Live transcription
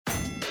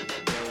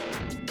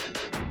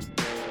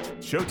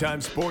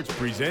Showtime Sports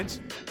presents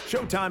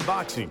Showtime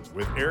Boxing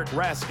with Eric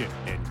Raskin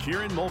and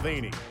Kieran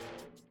Mulvaney.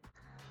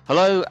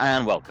 Hello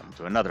and welcome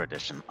to another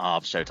edition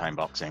of Showtime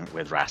Boxing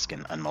with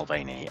Raskin and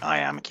Mulvaney. I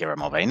am Kieran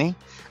Mulvaney,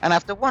 and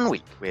after 1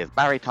 week with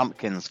Barry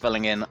Tompkins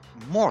filling in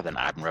more than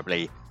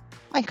admirably,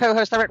 my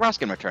co-host Eric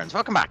Raskin returns.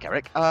 Welcome back,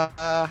 Eric.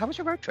 How was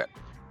your road trip?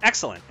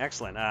 Excellent.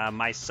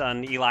 My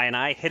son Eli and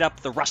I hit up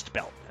the Rust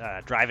Belt,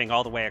 driving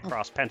all the way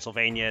across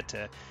Pennsylvania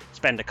to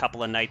spend a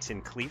couple of nights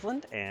in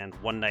Cleveland and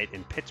one night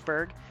in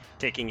Pittsburgh,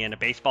 taking in a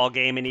baseball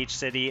game in each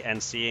city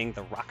and seeing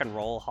the Rock and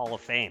Roll Hall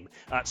of Fame.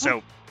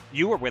 So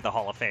you were with a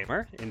Hall of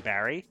Famer in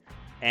Barry,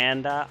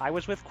 and I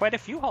was with quite a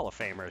few Hall of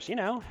Famers,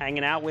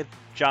 hanging out with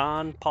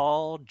John,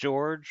 Paul,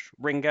 George,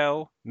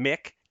 Ringo,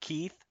 Mick,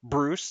 Keith,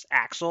 Bruce,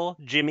 Axel,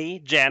 Jimmy,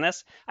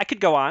 Janis. I could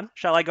go on.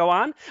 Shall I go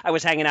on? I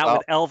was hanging out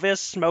with Elvis,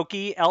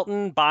 Smokey,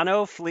 Elton,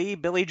 Bono, Flea,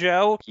 Billy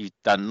Joe. You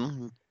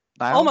done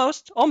now?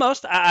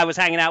 Almost. I was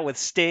hanging out with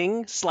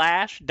Sting,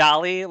 Slash,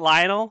 Dolly,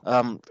 Lionel.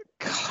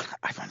 God,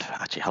 I wonder,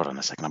 actually, hold on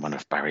a second. I wonder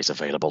if Barry's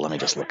available. Let me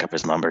just look up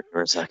his number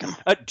for a second.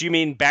 Do you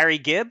mean Barry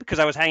Gibb? Because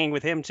I was hanging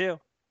with him too.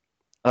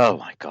 Oh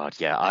my God,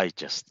 yeah,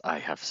 I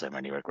have so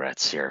many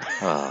regrets here.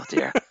 Oh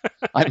dear.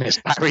 I miss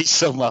Barry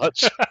so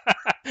much.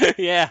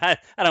 Yeah,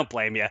 I don't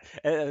blame you.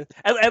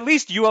 At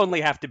least you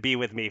only have to be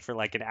with me for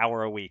like an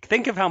hour a week.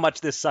 Think of how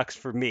much this sucks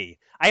for me.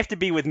 I have to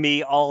be with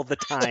me all the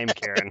time,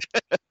 Karen.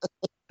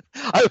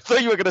 I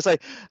thought you were going to say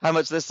how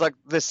much this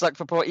sucked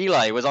for poor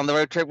Eli, who was on the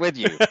road trip with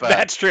you. But...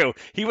 That's true.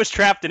 He was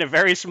trapped in a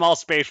very small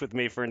space with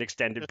me for an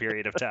extended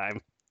period of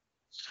time.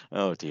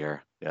 Oh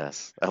dear.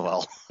 Yes. Oh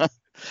well.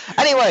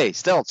 Anyway,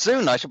 still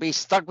soon I shall be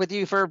stuck with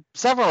you for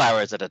several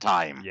hours at a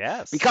time.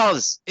 Yes.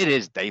 Because it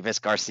is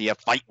Davis-Garcia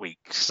fight week.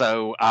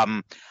 So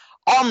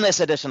on this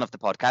edition of the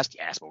podcast,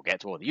 yes, we'll get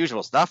to all the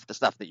usual stuff, the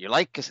stuff that you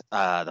like,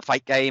 the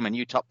fight game, a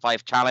new top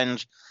 5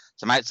 challenge,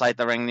 some outside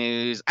the ring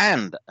news,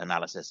 and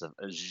analysis of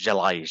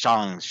Zhilai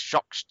Zhang's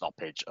shock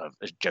stoppage of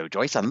Joe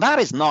Joyce. And that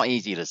is not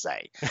easy to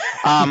say.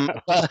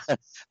 But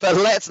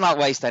let's not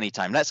waste any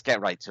time. Let's get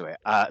right to it.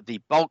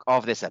 The bulk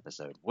of this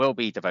episode will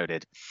be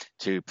devoted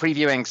to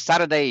previewing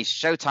Saturday's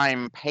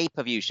Showtime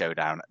pay-per-view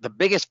showdown, the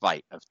biggest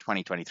fight of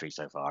 2023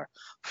 so far,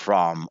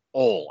 from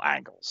all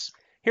angles.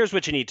 Here's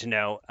what you need to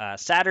know.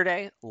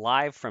 Saturday,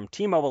 live from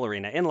T-Mobile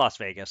Arena in Las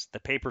Vegas.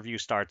 The pay-per-view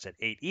starts at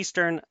 8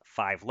 Eastern,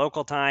 5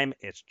 local time.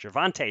 It's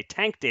Gervonta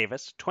Tank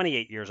Davis,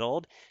 28 years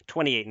old,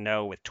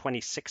 28-0 with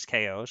 26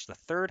 KOs, the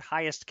third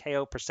highest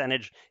KO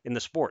percentage in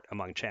the sport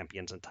among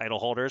champions and title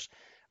holders,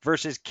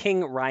 versus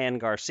King Ryan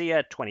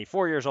Garcia,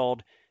 24 years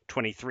old,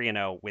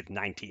 23-0 with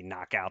 19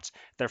 knockouts.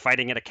 They're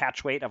fighting at a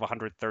catch weight of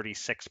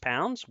 136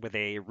 pounds with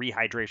a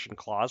rehydration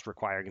clause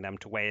requiring them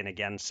to weigh in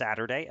again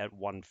Saturday at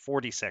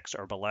 146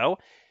 or below.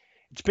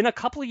 It's been a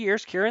couple of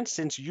years, Kieran,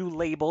 since you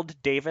labeled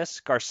Davis,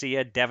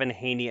 Garcia, Devin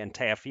Haney, and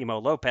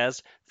Teofimo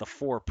Lopez the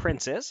 4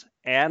 princes,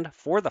 and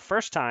for the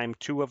first time,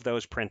 2 of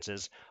those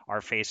princes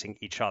are facing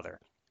each other.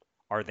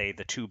 Are they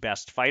the 2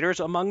 best fighters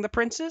among the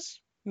princes?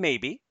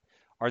 Maybe.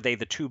 Are they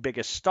the 2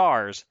 biggest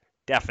stars?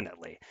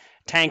 Definitely.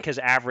 Tank has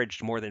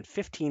averaged more than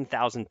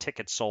 15,000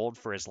 tickets sold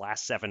for his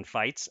last 7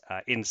 fights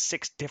in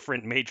 6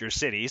 different major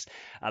cities,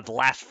 the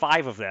last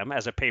 5 of them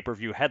as a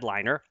pay-per-view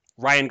headliner.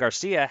 Ryan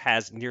Garcia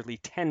has nearly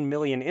 10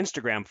 million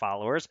Instagram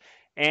followers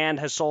and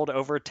has sold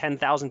over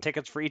 10,000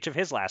 tickets for each of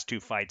his last 2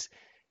 fights.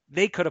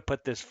 They could have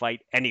put this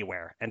fight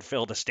anywhere and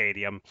filled a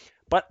stadium,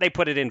 but they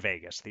put it in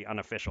Vegas, the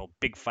unofficial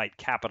big fight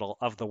capital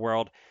of the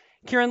world.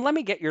 Kieran, let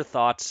me get your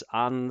thoughts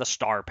on the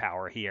star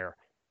power here.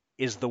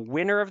 Is the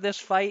winner of this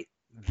fight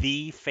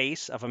the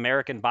face of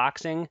American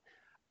boxing?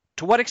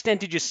 To what extent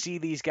did you see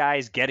these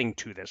guys getting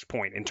to this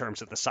point in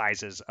terms of the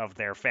sizes of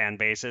their fan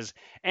bases?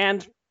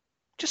 And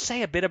just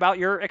say a bit about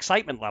your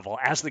excitement level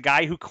as the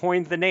guy who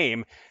coined the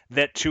name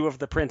that 2 of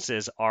the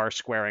princes are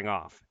squaring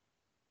off.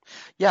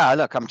 Yeah,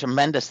 look, I'm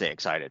tremendously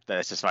excited that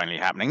this is finally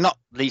happening, not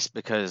least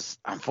because,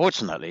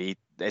 unfortunately,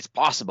 it's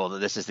possible that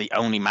this is the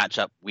only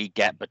matchup we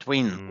get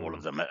between all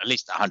of them, at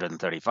least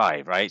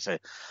 135, right? So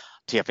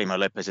Teofimo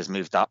Lopez has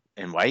moved up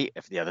in weight.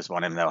 If the others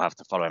want him, they'll have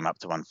to follow him up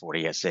to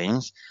 140, it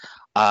seems.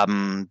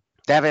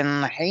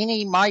 Devin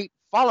Haney might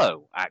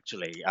follow,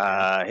 actually.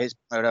 His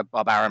promoter,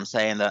 Bob Arum,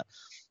 saying that,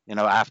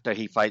 after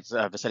he fights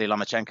Vasily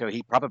Lomachenko,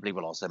 he probably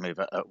will also move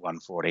at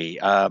 140.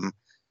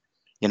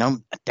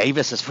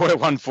 Davis has fought at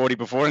 140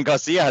 before, and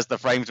Garcia has the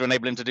frame to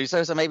enable him to do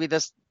so. So maybe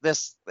this,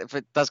 if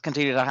it does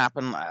continue to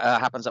happen,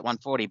 happens at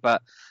 140.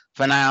 But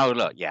for now,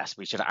 look, yes,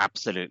 we should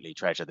absolutely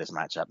treasure this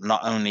matchup,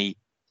 not only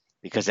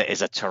because it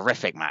is a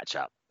terrific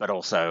matchup, but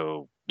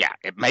also, yeah,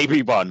 it may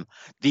be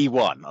the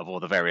one of all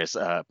the various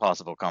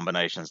possible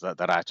combinations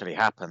that actually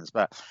happens.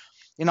 But,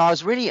 I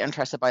was really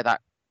interested by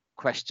that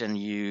question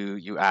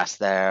you asked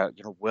there.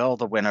 Will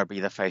the winner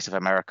be the face of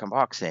American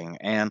boxing?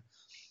 And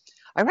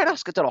I read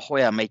Oscar De La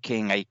Hoya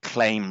making a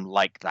claim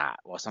like that,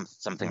 or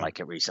something like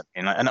it recently.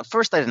 And at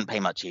first I didn't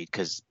pay much heed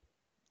because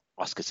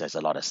Oscar says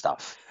a lot of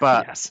stuff.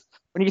 But yes,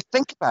 when you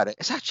think about it,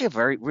 it's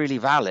actually really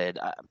valid.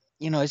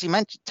 As you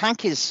mentioned,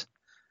 Tank is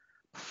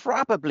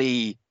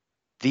probably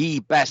the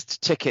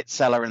best ticket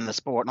seller in the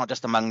sport, not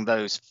just among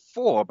those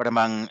four, but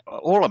among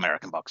all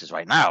American boxers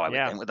right now, I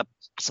would think, with the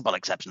possible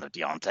exception of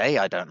Deontay.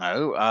 I don't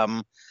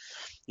know.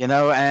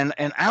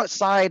 And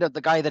outside of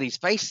the guy that he's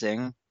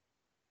facing,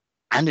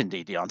 and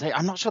indeed Deontay,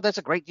 I'm not sure there's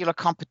a great deal of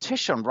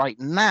competition right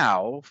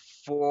now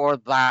for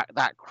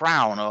that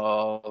crown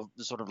of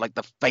sort of like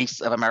the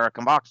face of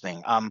American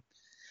boxing.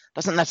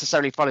 Doesn't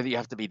necessarily follow that you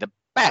have to be the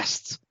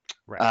best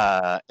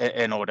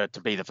in order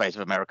to be the face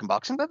of American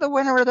boxing, but the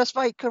winner of this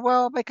fight could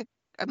well make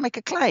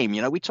a claim.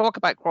 We talk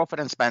about Crawford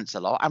and Spence a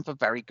lot, and for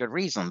very good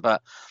reason,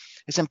 but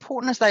as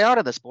important as they are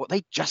to the sport,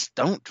 they just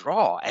don't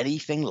draw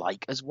anything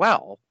like as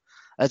well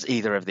as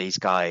either of these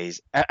guys.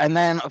 And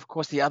then, of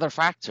course, the other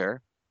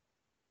factor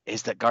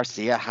is that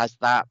Garcia has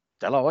that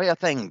De La Hoya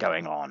thing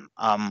going on.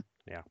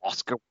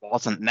 Oscar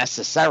wasn't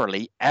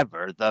necessarily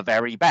ever the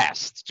very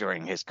best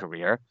during his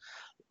career,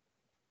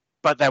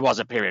 but there was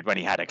a period when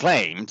he had a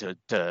claim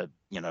to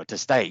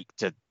stake,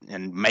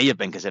 and may have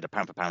been considered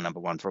pound for pound number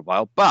one for a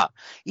while. But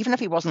even if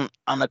he wasn't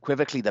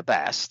unequivocally the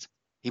best,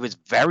 he was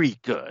very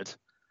good,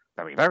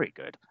 very, very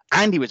good.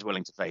 And he was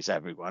willing to face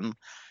everyone.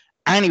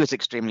 And he was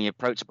extremely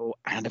approachable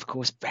and, of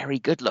course, very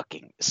good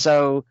looking.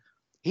 So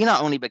he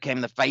not only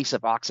became the face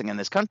of boxing in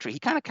this country, he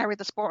kind of carried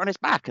the sport on his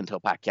back until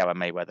Pacquiao and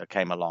Mayweather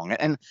came along.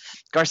 And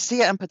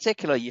Garcia in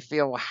particular, you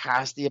feel,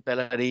 has the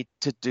ability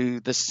to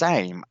do the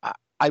same.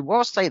 I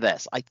will say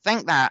this. I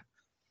think that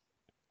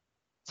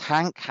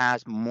Tank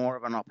has more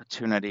of an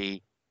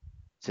opportunity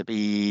to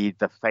be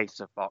the face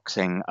of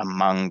boxing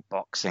among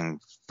boxing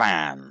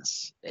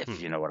fans,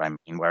 if you know what I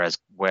mean. Whereas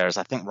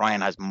I think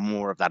Ryan has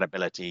more of that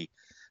ability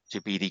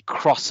to be the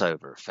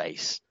crossover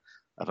face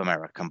of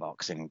American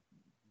boxing,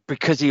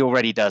 because he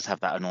already does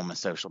have that enormous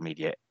social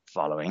media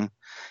following.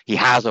 He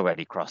has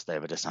already crossed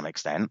over to some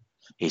extent.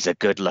 He's a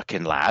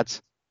good-looking lad.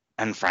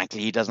 And frankly,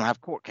 he doesn't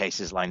have court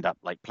cases lined up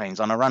like planes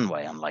on a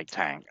runway, unlike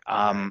Tank.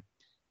 And,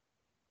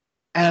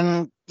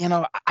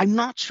 I'm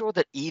not sure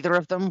that either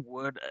of them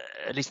would,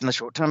 at least in the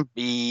short term,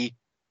 be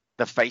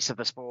the face of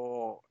the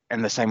sport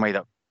in the same way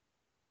that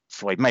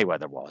Floyd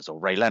Mayweather was, or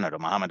Ray Leonard, or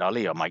Muhammad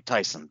Ali, or Mike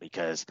Tyson,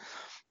 because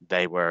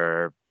they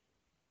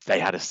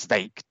had a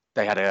stake.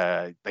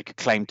 They could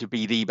claim to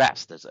be the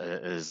best,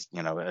 as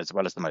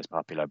well as the most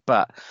popular.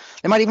 But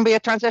they might even be a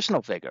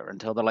transitional figure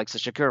until the likes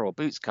of Shakur or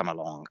Boots come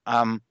along.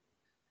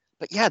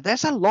 But yeah,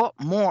 there's a lot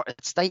more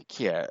at stake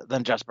here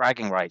than just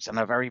bragging rights and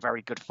a very,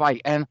 very good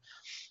fight. And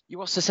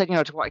you also said,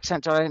 to what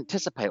extent do I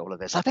anticipate all of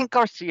this? I think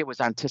Garcia was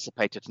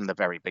anticipated from the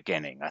very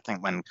beginning. I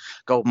think when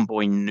Golden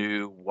Boy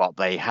knew what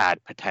they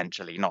had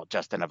potentially, not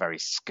just in a very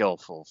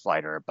skillful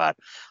fighter, but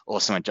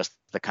also in just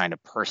the kind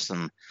of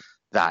person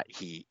that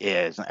he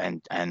is,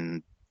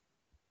 and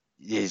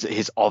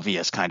his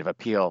obvious kind of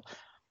appeal.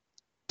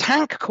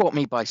 Tank caught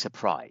me by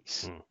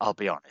surprise, I'll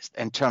be honest,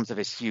 in terms of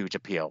his huge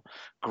appeal.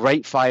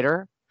 Great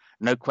fighter,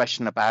 no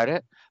question about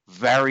it,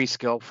 very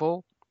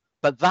skillful,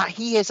 but that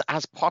he is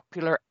as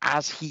popular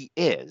as he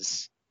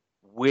is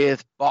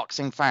with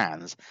boxing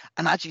fans.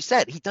 And as you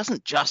said, he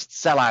doesn't just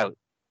sell out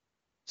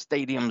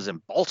stadiums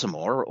in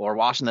Baltimore or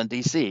Washington,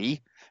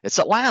 D.C. It's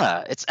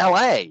Atlanta, it's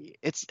L.A.,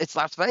 it's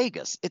Las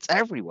Vegas, it's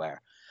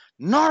everywhere.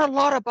 Not a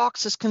lot of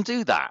boxers can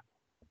do that,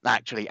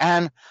 actually.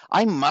 And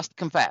I must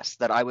confess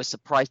that I was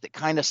surprised. It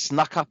kind of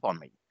snuck up on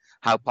me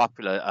how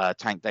popular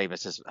Tank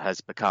Davis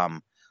has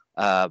become,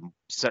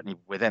 certainly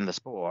within the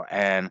sport.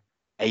 And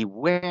a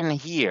win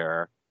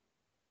here,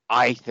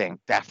 I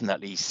think,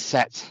 definitely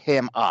sets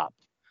him up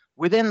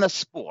within the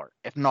sport,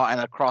 if not in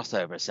a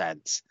crossover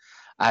sense,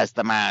 as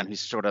the man who's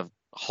sort of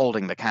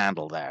holding the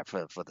candle there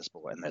for the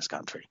sport in this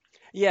country.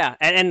 Yeah,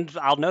 and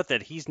I'll note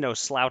that he's no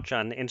slouch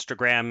on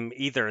Instagram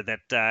either.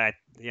 That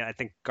I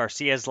think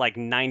Garcia's like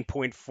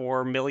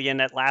 9.4 million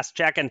at last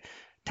check, and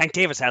Tank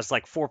Davis has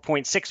like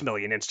 4.6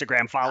 million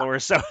Instagram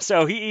followers.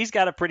 So he's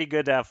got a pretty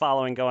good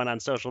following going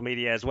on social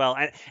media as well.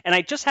 And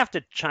I just have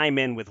to chime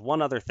in with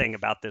one other thing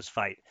about this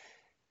fight.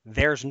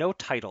 There's no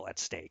title at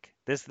stake.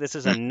 This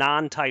is a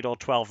non-title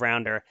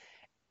 12-rounder,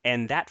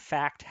 and that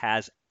fact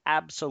has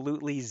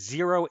absolutely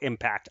zero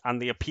impact on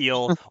the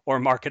appeal or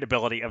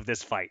marketability of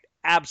this fight.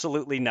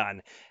 Absolutely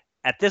none.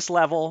 At this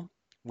level,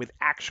 with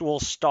actual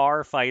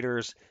star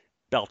fighters,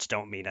 belts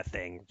don't mean a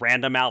thing.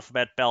 Random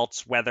alphabet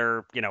belts,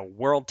 whether,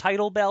 world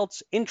title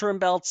belts, interim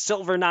belts,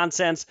 silver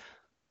nonsense,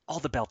 all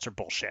the belts are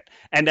bullshit.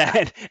 And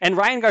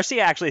Ryan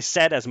Garcia actually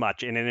said as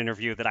much in an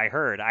interview that I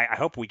heard. I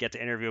hope we get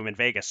to interview him in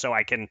Vegas so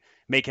I can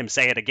make him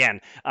say it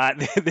again.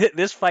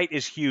 This fight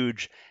is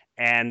huge,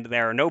 and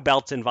there are no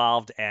belts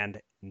involved, and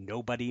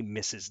nobody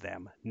misses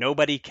them.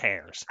 Nobody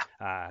cares.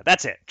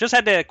 That's it. Just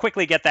had to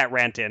quickly get that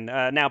rant in.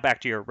 Now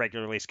back to your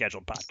regularly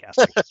scheduled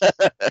podcast.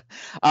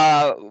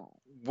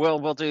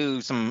 We'll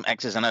do some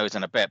X's and O's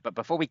in a bit, but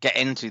before we get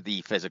into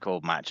the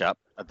physical matchup,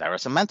 there are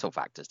some mental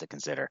factors to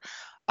consider.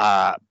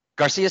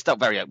 Garcia's dealt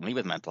very openly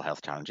with mental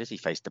health challenges. He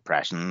faced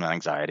depression,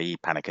 anxiety,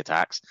 panic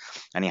attacks,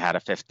 and he had a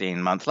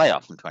 15-month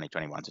layoff from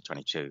 2021 to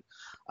 22.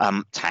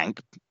 Tank,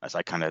 as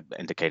I kind of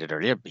indicated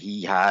earlier,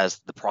 he has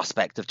the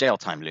prospect of jail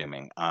time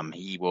looming.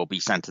 He will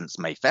be sentenced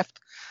May 5th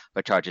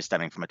for charges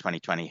stemming from a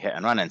 2020 hit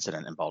and run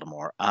incident in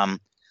Baltimore.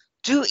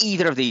 Do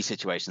either of these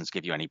situations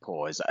give you any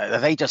pause? Are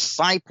they just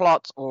side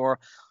plots, or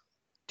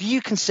do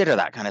you consider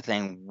that kind of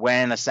thing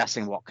when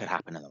assessing what could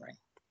happen in the ring?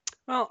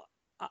 Well,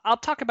 I'll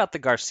talk about the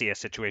Garcia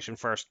situation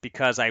first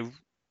because I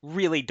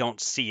really don't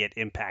see it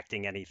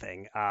impacting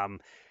anything.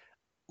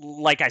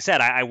 Like I said,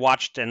 I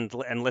watched and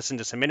listened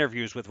to some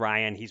interviews with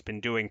Ryan. He's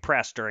been doing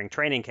press during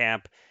training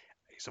camp.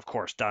 He's, of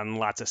course, done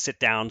lots of sit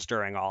downs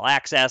during All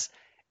Access.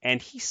 And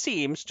he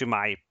seems, to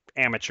my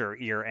amateur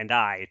ear and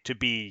eye, to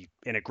be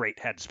in a great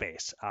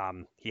headspace.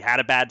 He had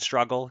a bad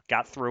struggle,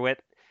 got through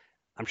it.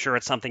 I'm sure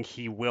it's something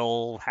he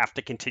will have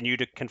to continue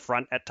to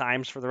confront at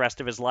times for the rest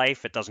of his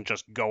life. It doesn't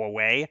just go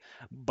away,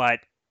 but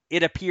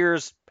it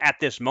appears at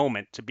this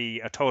moment to be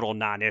a total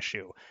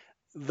non-issue.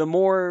 The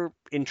more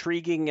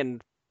intriguing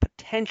and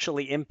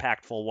potentially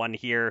impactful one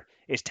here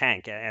is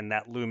Tank and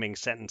that looming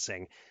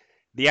sentencing.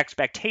 The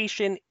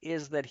expectation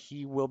is that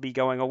he will be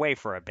going away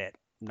for a bit.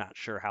 Not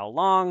sure how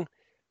long.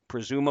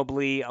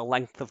 Presumably a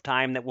length of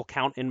time that will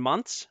count in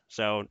months,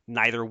 so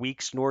neither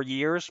weeks nor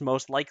years,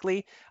 most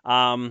likely.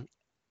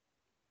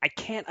 I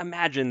can't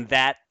imagine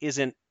that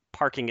isn't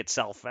parking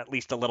itself at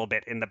least a little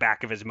bit in the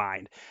back of his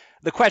mind.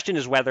 The question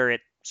is whether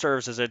it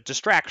serves as a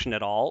distraction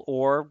at all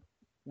or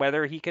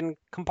whether he can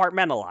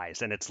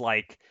compartmentalize and it's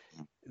like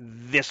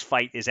this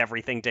fight is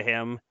everything to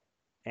him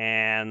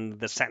and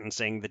the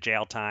sentencing, the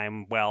jail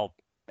time, well,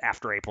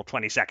 after April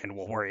 22nd,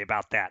 we'll worry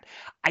about that.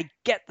 I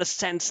get the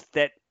sense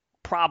that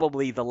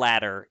probably the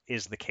latter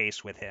is the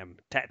case with him.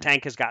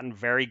 Tank has gotten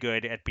very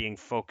good at being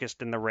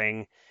focused in the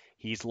ring.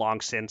 He's long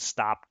since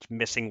stopped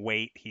missing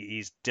weight.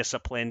 He's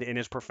disciplined in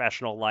his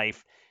professional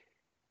life.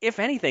 If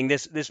anything,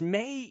 this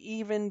may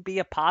even be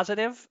a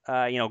positive.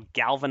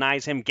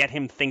 Galvanize him, get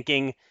him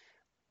thinking,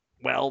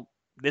 well,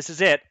 this is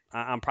it.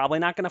 I'm probably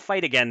not going to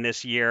fight again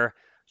this year,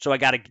 so I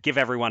got to give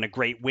everyone a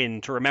great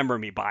win to remember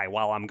me by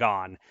while I'm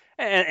gone.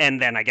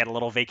 And then I get a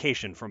little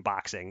vacation from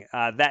boxing.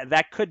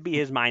 That could be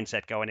his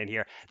mindset going in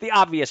here. The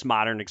obvious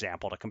modern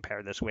example to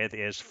compare this with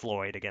is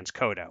Floyd against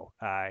Cotto.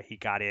 He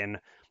got in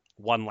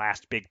one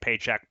last big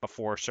paycheck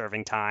before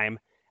serving time,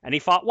 and he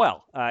fought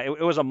well. It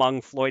was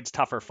among Floyd's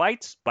tougher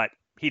fights, but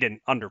he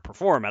didn't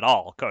underperform at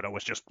all. Cotto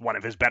was just one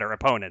of his better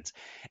opponents.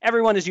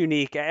 Everyone is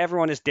unique.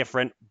 Everyone is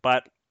different,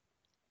 but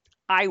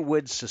I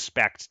would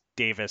suspect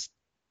Davis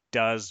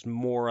does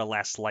more or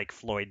less like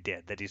Floyd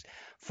did, that he's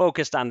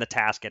focused on the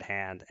task at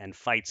hand and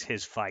fights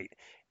his fight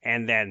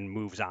and then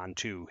moves on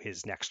to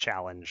his next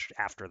challenge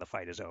after the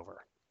fight is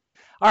over.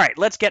 All right,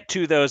 let's get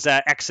to those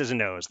X's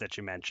and O's that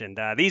you mentioned.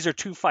 These are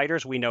two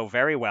fighters we know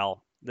very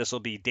well. This will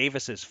be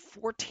Davis's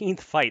 14th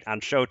fight on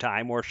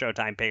Showtime or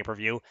Showtime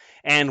pay-per-view,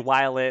 and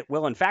while it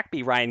will in fact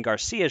be Ryan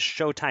Garcia's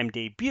Showtime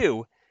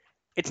debut,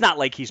 it's not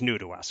like he's new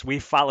to us.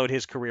 We've followed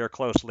his career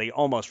closely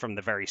almost from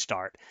the very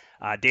start.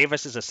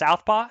 Davis is a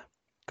southpaw.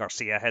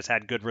 Garcia has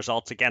had good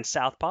results against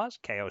southpaws,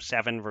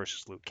 KO7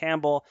 versus Luke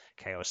Campbell,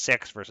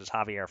 KO6 versus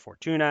Javier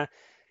Fortuna.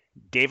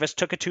 Davis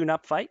took a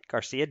tune-up fight.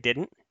 Garcia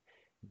didn't.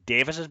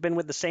 Davis has been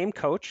with the same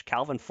coach,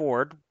 Calvin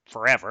Ford,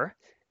 forever.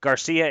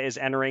 Garcia is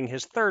entering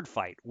his third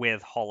fight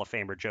with Hall of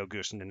Famer Joe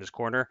Goossen in his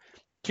corner.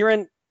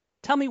 Kieran,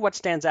 tell me what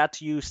stands out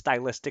to you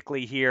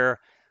stylistically here.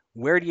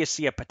 Where do you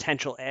see a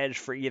potential edge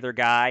for either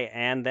guy?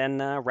 And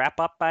then wrap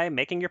up by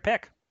making your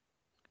pick.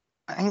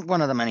 I think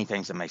one of the many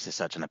things that makes this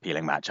such an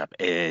appealing matchup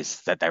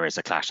is that there is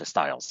a clash of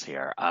styles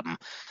here.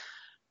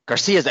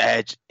 Garcia's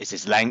edge is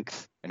his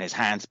length and his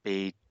hand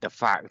speed, the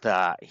fact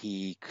that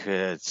he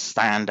could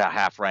stand at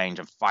half range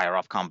and fire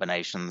off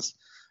combinations,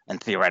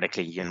 and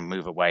theoretically he can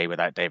move away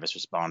without Davis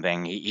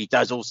responding. He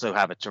does also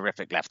have a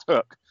terrific left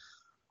hook,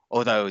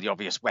 although the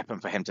obvious weapon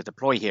for him to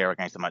deploy here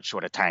against a much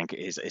shorter Tank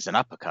is an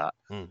uppercut.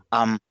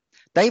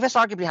 Davis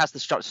arguably has the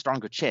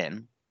stronger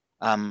chin,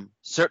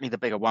 certainly the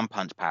bigger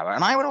one-punch power,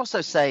 and I would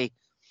also say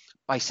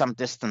by some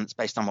distance,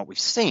 based on what we've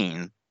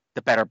seen,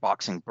 the better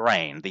boxing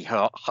brain,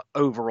 the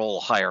overall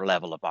higher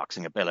level of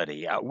boxing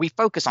ability. We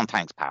focus on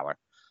Tank's power,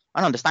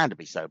 and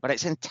understandably so, but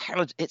it's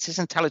his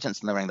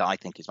intelligence in the ring that I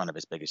think is one of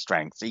his biggest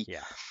strengths.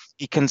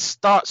 He can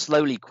start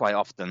slowly quite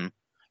often,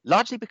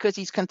 largely because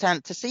he's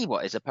content to see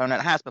what his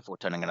opponent has before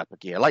turning it up a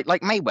gear, like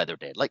Mayweather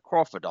did, like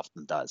Crawford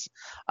often does.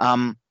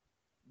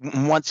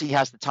 Once he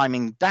has the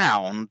timing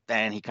down,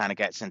 then he kind of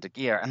gets into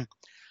gear. And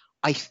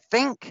I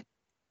think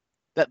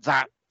that's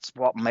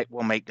what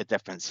will make the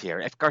difference here.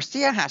 If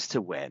Garcia has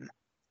to win,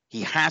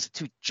 he has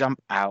to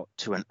jump out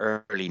to an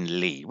early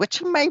lead, which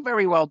he may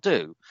very well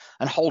do,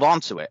 and hold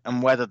on to it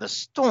and weather the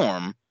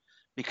storm,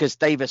 because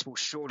Davis will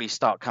surely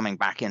start coming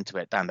back into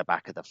it down the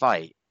back of the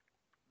fight.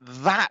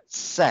 That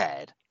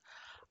said,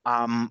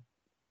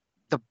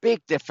 the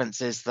big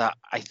difference is that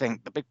I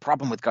think the big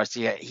problem with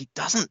Garcia, he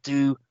doesn't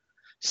do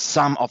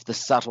some of the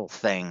subtle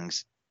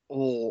things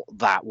all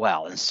that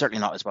well, and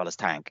certainly not as well as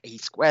Tank. He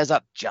squares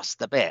up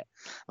just a bit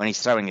when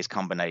he's throwing his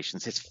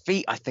combinations. His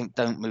feet, I think,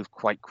 don't move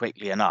quite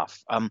quickly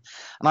enough. And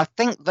I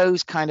think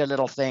those kind of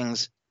little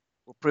things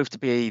will prove to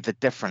be the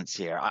difference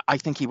here. I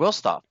think he will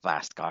start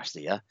fast,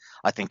 Garcia.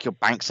 I think he'll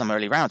bank some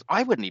early rounds.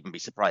 I wouldn't even be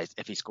surprised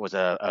if he scores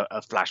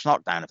a flash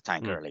knockdown of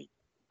Tank early.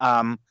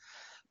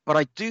 But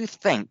I do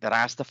think that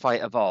as the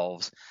fight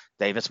evolves,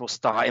 Davis will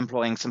start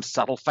employing some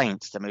subtle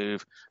feints to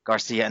move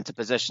Garcia into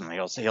position.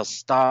 He'll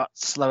start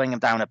slowing him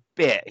down a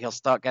bit. He'll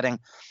start getting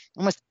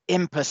almost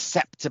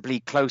imperceptibly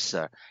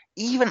closer,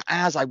 even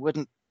as I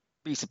wouldn't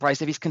be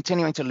surprised if he's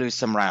continuing to lose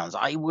some rounds.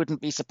 I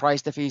wouldn't be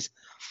surprised if he's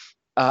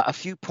a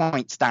few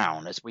points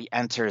down as we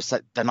enter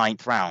the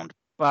ninth round.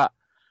 But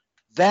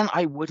then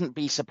I wouldn't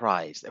be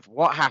surprised if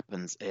what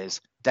happens is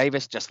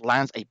Davis just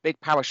lands a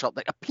big power shot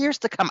that appears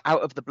to come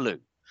out of the blue.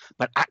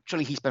 But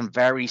actually, he's been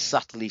very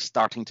subtly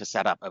starting to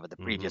set up over the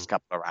previous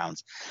couple of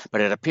rounds.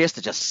 But it appears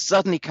to just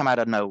suddenly come out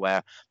of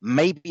nowhere.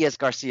 Maybe as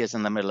Garcia's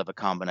in the middle of a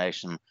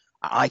combination,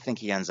 I think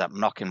he ends up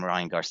knocking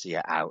Ryan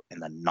Garcia out in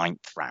the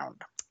ninth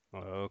round.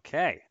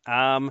 Okay.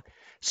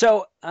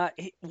 So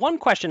one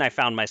question I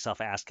found myself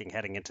asking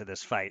heading into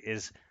this fight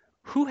is,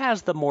 who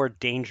has the more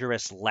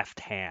dangerous left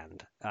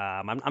hand?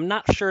 I'm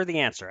not sure the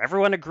answer.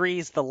 Everyone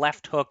agrees the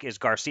left hook is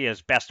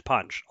Garcia's best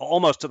punch,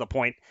 almost to the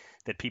point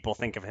that people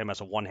think of him as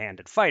a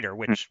one-handed fighter,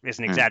 which is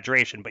an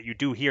exaggeration, but you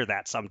do hear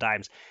that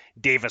sometimes.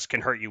 Davis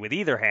can hurt you with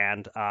either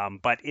hand,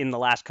 but in the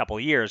last couple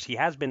of years, he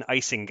has been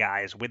icing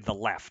guys with the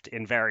left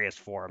in various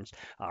forms.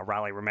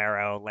 Raleigh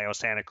Romero, Leo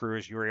Santa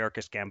Cruz,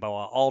 Yuriorkis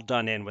Gamboa, all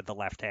done in with the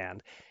left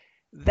hand.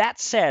 That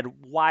said,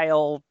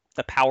 while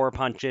the power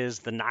punches,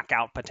 the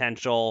knockout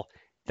potential,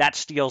 that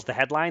steals the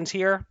headlines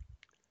here,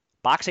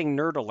 Boxing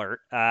Nerd Alert,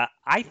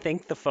 I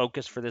think the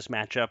focus for this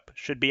matchup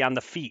should be on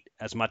the feet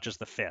as much as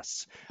the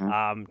fists.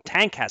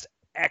 Tank has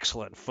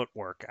excellent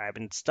footwork. I've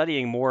been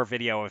studying more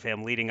video of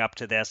him leading up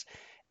to this.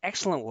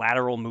 Excellent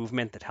lateral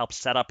movement that helps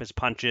set up his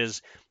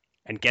punches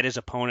and get his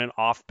opponent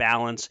off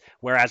balance,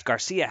 whereas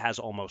Garcia has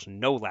almost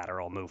no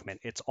lateral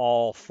movement. It's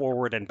all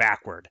forward and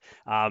backward.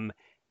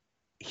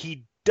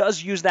 He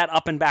does use that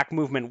up and back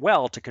movement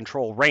well to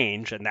control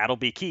range, and that'll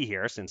be key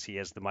here since he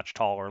is the much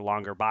taller,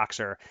 longer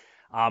boxer.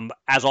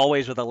 As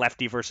always with a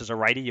lefty versus a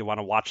righty, you want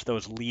to watch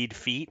those lead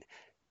feet.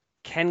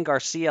 Can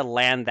Garcia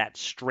land that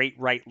straight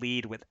right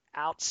lead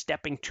without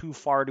stepping too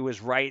far to his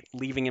right,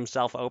 leaving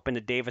himself open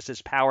to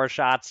Davis's power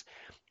shots?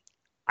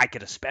 I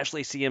could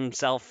especially see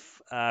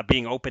himself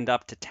being opened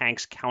up to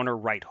Tank's counter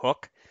right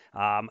hook.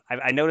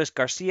 I noticed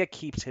Garcia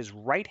keeps his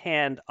right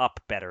hand up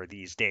better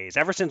these days.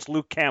 Ever since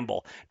Luke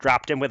Campbell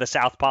dropped him with a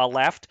southpaw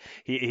left,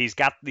 he's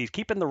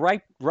keeping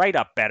the right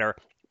up better,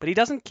 but he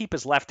doesn't keep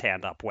his left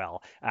hand up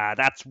well.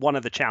 That's one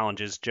of the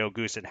challenges Joe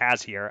Goosen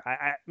has here.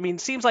 I mean,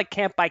 it seems like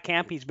camp by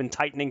camp he's been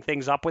tightening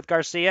things up with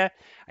Garcia.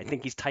 I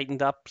think he's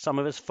tightened up some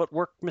of his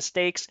footwork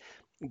mistakes,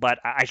 but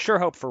I sure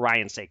hope for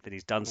Ryan's sake that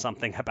he's done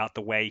something about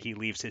the way he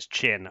leaves his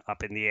chin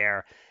up in the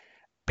air.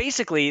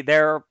 Basically,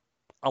 there are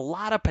a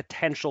lot of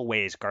potential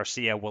ways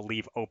Garcia will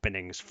leave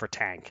openings for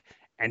Tank,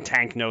 and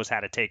Tank knows how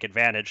to take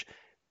advantage.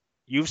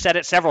 You've said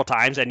it several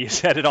times, and you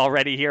said it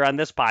already here on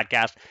this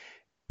podcast.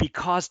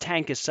 Because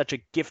Tank is such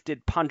a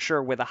gifted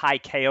puncher with a high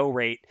KO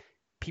rate,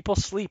 people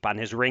sleep on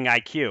his ring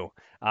IQ.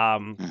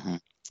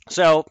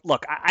 So,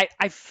 look,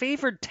 I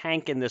favored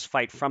Tank in this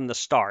fight from the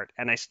start,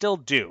 and I still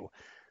do.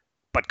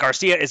 But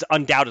Garcia is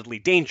undoubtedly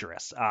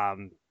dangerous.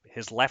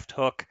 His left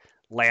hook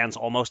lands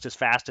almost as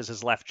fast as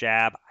his left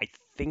jab. I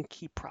think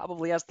he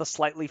probably has the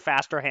slightly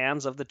faster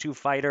hands of the two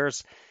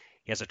fighters.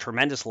 He has a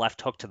tremendous left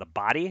hook to the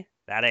body.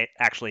 That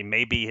actually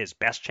may be his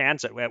best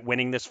chance at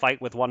winning this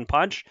fight with one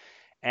punch.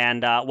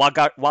 And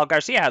while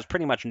Garcia has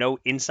pretty much no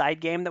inside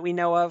game that we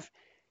know of,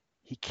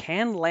 he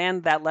can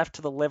land that left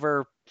to the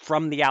liver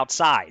from the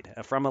outside,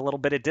 from a little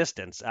bit of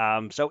distance.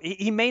 So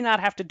he may not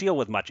have to deal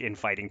with much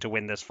infighting to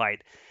win this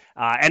fight.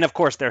 And of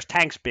course, there's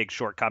Tank's big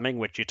shortcoming,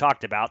 which you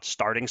talked about,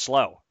 starting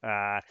slow,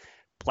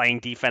 playing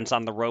defense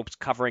on the ropes,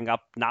 covering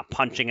up, not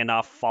punching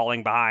enough,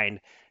 falling behind.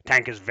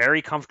 Tank is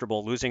very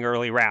comfortable losing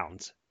early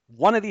rounds.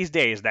 One of these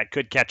days that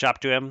could catch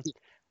up to him.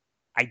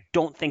 I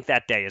don't think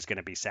that day is going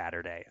to be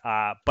Saturday.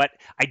 But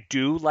I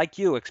do, like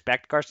you,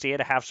 expect Garcia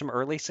to have some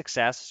early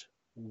success,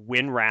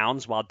 win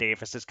rounds while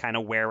Davis is kind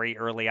of wary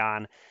early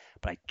on.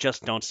 But I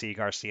just don't see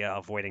Garcia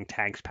avoiding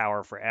Tank's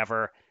power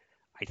forever.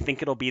 I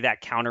think it'll be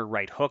that counter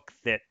right hook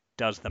that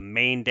does the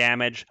main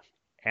damage.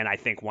 And I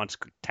think once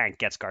Tank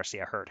gets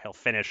Garcia hurt, he'll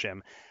finish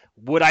him.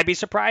 Would I be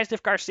surprised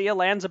if Garcia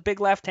lands a big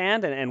left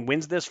hand and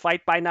wins this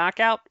fight by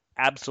knockout?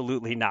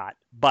 Absolutely not.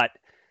 But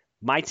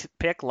my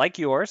pick, like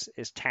yours,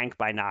 is Tank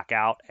by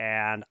knockout,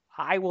 and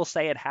I will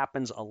say it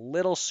happens a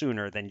little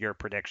sooner than your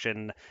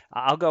prediction.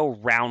 I'll go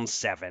round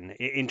 7.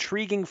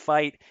 Intriguing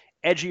fight,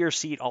 edge of your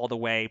seat all the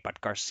way,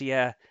 but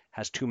Garcia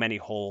has too many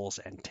holes,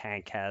 and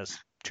Tank has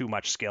too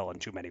much skill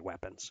and too many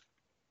weapons.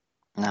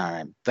 All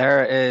right.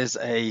 There is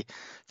a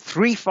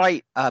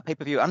three-fight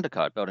pay-per-view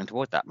undercard building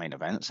toward that main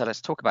event. So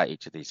let's talk about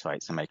each of these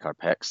fights and make our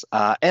picks.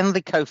 In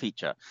the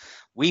co-feature,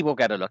 we will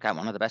get a look at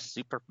one of the best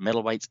super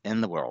middleweights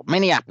in the world.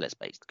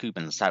 Minneapolis-based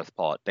Cuban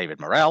southpaw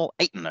David Morrell,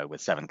 8-0 with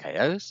 7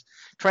 KOs.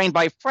 Trained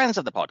by friends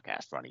of the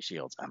podcast, Ronnie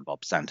Shields and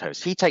Bob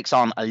Santos. He takes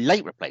on a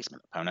late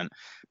replacement opponent,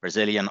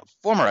 Brazilian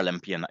former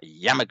Olympian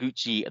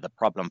Yamaguchi, the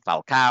Problem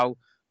Falcao,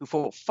 who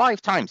fought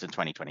 5 times in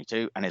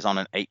 2022 and is on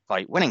an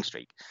 8-fight winning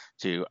streak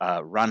to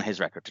run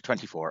his record to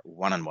 24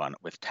 1-1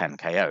 with 10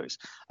 KOs.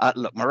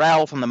 Look,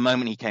 Morrell, from the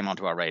moment he came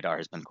onto our radar,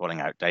 has been calling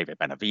out David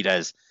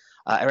Benavidez.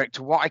 Eric,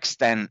 to what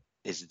extent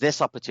is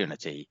this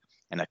opportunity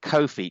in a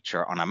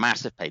co-feature on a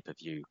massive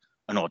pay-per-view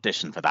an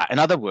audition for that? In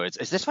other words,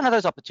 is this one of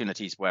those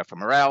opportunities where for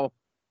Morrell,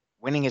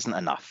 winning isn't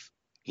enough?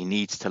 He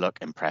needs to look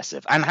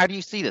impressive. And how do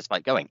you see this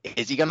fight going?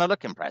 Is he going to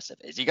look impressive?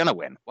 Is he going to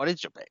win? What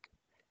is your pick?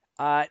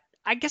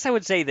 I guess I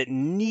would say that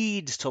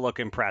needs to look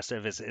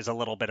impressive is a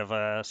little bit of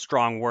a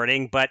strong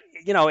wording, but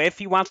if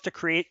he wants to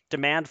create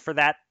demand for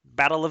that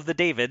Battle of the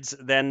Davids,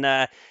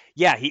 then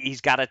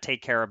he's got to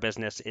take care of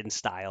business in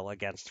style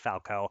against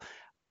Falco.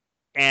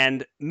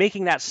 And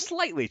making that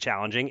slightly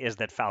challenging is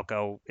that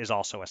Falco is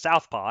also a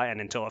southpaw,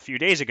 and until a few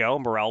days ago,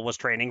 Morrell was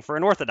training for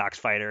an orthodox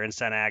fighter in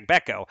Sena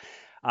Agbeko.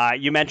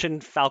 You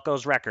mentioned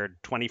Falco's record,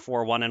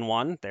 24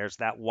 1-1. There's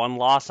that one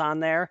loss on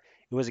there.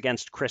 It was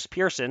against Chris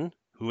Pearson,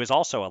 who is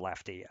also a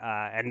lefty,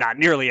 and not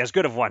nearly as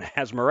good of one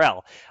as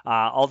Morrell.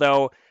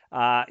 Although,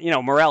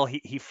 Morrell,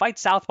 he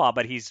fights southpaw,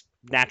 but he's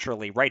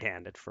naturally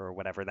right-handed for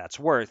whatever that's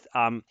worth.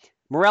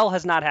 Morrell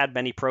has not had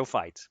many pro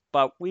fights,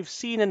 but we've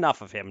seen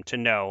enough of him to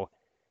know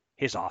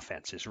his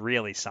offense is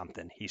really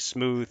something. He's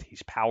smooth,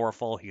 he's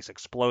powerful, he's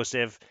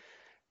explosive,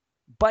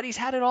 but he's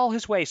had it all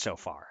his way so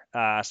far.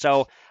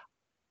 So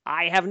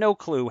I have no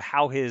clue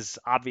how his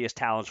obvious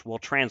talents will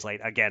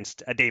translate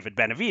against a David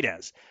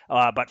Benavidez.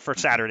 But for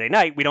Saturday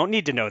night, we don't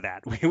need to know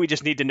that. We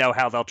just need to know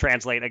how they'll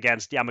translate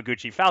against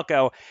Yamaguchi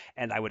Falco,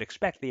 and I would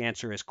expect the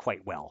answer is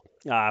quite well.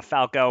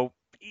 Falco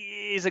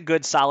is a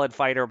good, solid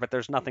fighter, but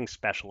there's nothing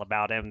special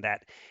about him.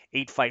 That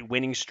 8-fight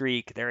winning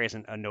streak, there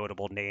isn't a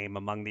notable name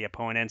among the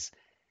opponents.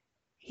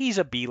 He's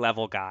a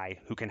B-level guy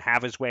who can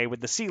have his way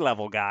with the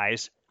C-level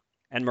guys,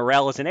 and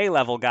Morrell is an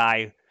A-level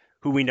guy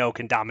who we know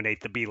can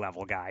dominate the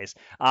B-level guys.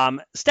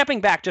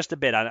 Stepping back just a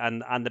bit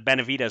on the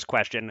Benavidez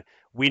question,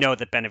 we know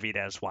that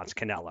Benavidez wants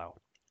Canelo.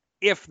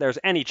 If there's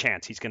any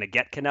chance he's going to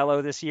get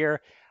Canelo this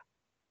year,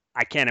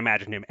 I can't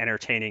imagine him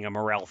entertaining a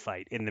Morrell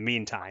fight in the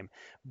meantime.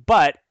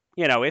 But,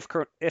 if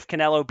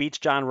Canelo beats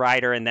John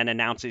Ryder and then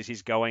announces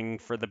he's going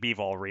for the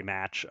Bivol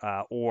rematch,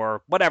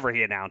 or whatever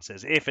he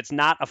announces, if it's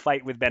not a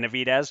fight with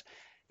Benavidez,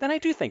 then I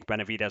do think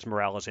Benavidez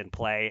Morrell is in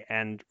play,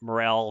 and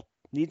Morrell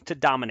needs to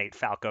dominate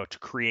Falco to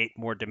create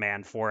more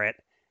demand for it,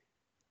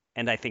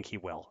 and I think he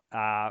will.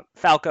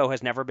 Falco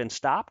has never been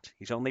stopped.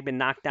 He's only been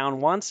knocked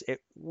down once. It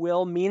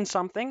will mean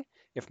something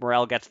if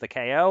Morrell gets the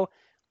KO,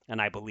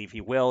 and I believe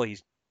he will.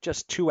 He's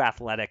just too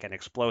athletic and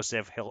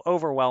explosive. He'll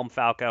overwhelm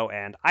Falco,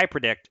 and I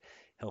predict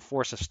he'll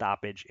force a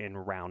stoppage in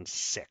round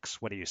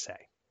 6. What do you say?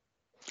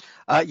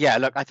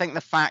 Look, I think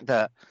the fact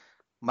that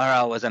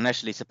Morrell was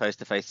initially supposed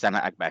to face Sena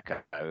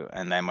Agbeko,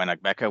 and then when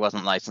Agbeko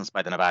wasn't licensed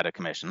by the Nevada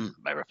Commission,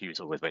 by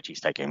refusal with which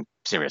he's taking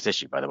serious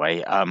issue, by the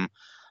way,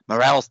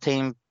 Morrell's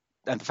team,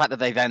 and the fact that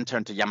they then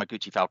turned to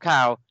Yamaguchi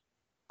Falcao,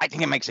 I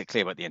think it makes it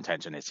clear what the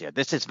intention is here.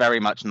 This is very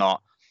much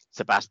not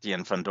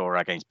Sebastian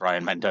Fundora against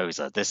Brian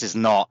Mendoza. This is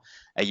not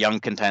a young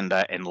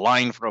contender in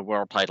line for a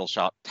world title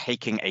shot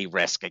taking a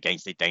risk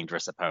against a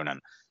dangerous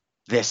opponent.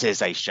 This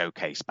is a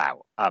showcase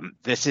bout.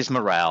 This is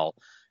Morrell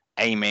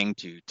aiming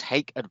to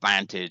take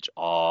advantage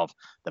of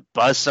the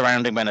buzz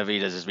surrounding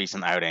Benavidez'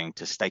 recent outing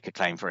to stake a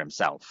claim for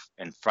himself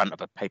in front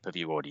of a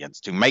pay-per-view audience,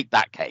 to make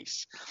that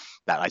case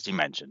that, as you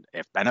mentioned,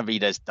 if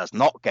Benavidez does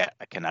not get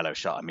a Canelo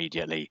shot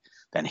immediately,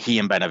 then he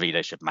and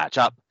Benavidez should match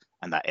up,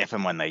 and that if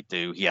and when they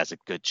do, he has a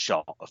good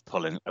shot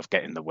of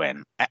getting the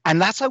win.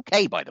 And that's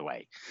okay, by the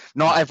way.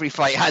 Not every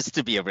fight has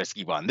to be a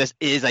risky one. This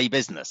is a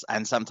business,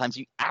 and sometimes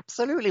you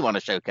absolutely want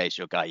to showcase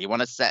your guy. You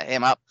want to set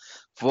him up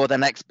for the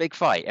next big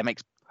fight. It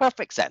makes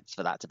perfect sense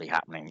for that to be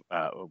happening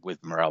with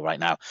Morrell right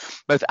now.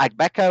 Both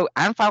Agbeko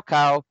and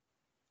Falcao,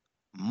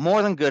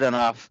 more than good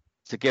enough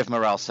to give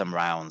Morrell some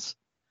rounds,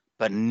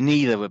 but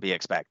neither would be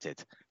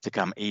expected to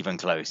come even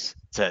close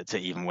to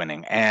even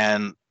winning.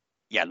 And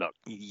yeah, look,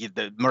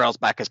 Morrell's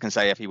backers can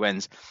say if he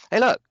wins, hey,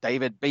 look,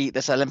 David beat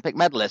this Olympic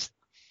medalist,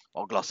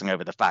 while glossing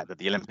over the fact that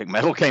the Olympic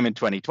medal came in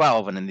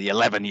 2012, and in the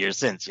 11 years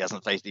since, he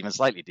hasn't faced even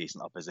slightly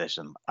decent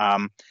opposition.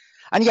 And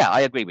yeah,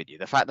 I agree with you.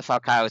 The fact that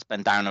Falcao has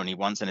been down only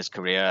once in his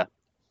career,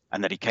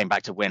 and that he came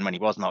back to win when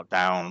he was knocked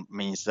down,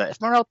 means that if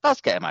Morrell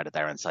does get him out of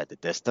there inside the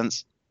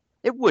distance,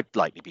 it would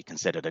likely be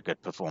considered a good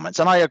performance.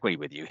 And I agree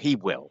with you, he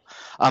will.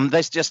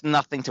 There's just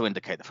nothing to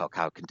indicate that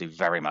Falcao can do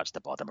very much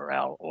to bother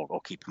Morrell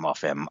or keep him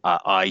off him.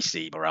 I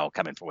see Morrell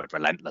coming forward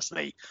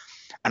relentlessly.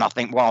 And I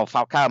think while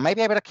Falcao may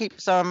be able to keep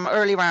some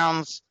early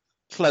rounds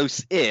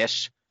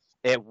close-ish,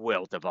 it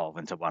will devolve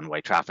into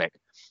one-way traffic.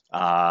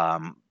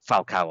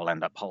 Falcao will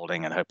end up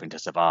holding and hoping to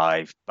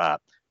survive,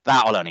 but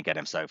That'll only get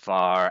him so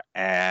far.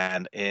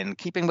 And in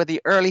keeping with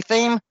the early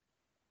theme,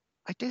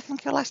 I do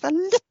think he'll last a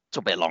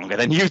little bit longer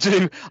than you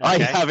do.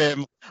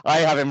 Okay. I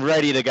have him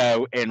ready to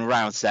go in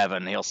round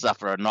 7. He'll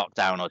suffer a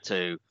knockdown or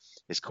two.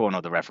 His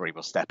corner, the referee,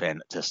 will step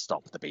in to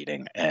stop the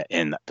beating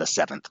in the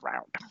 7th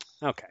round.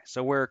 Okay,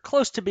 so we're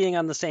close to being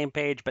on the same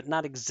page, but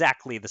not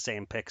exactly the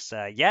same picks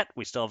yet.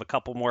 We still have a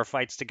couple more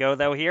fights to go,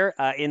 though, here.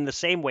 In the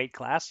same weight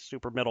class,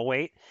 super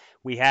middleweight,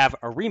 we have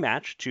a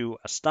rematch to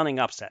a stunning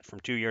upset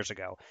from 2 years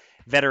ago.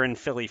 Veteran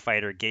Philly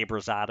fighter Gabe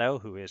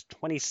Rosado, who is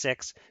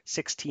 26,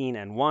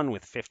 16-1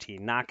 with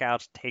 15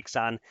 knockouts, takes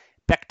on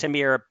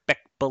Bektamir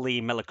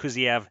Bekbuli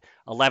Melikuziev,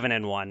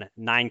 11-1,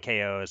 9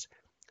 KOs,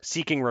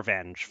 seeking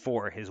revenge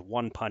for his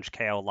one-punch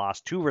KO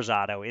loss to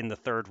Rosado in the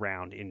 3rd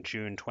round in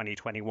June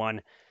 2021.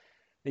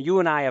 Now, you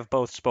and I have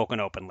both spoken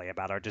openly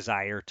about our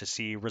desire to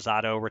see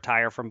Rosado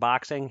retire from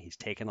boxing. He's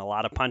taken a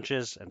lot of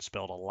punches and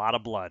spilled a lot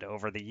of blood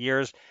over the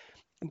years.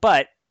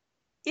 But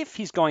if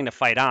he's going to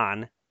fight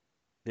on,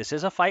 this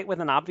is a fight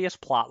with an obvious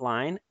plot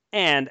line,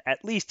 and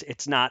at least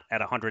it's not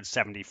at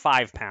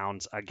 175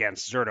 pounds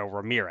against Zurdo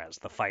Ramirez,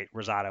 the fight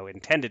Rosado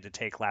intended to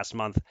take last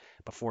month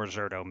before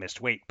Zurdo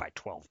missed weight by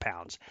 12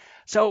 pounds.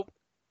 So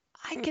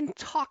I can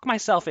talk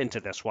myself into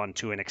this one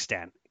to an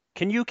extent.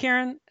 Can you,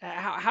 Kieran?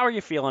 How are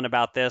you feeling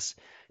about this?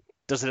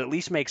 Does it at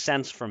least make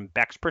sense from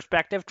Beck's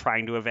perspective,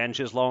 trying to avenge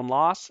his lone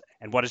loss?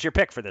 And what is your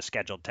pick for this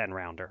scheduled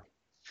 10-rounder?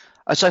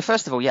 So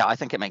first of all, yeah, I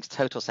think it makes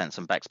total sense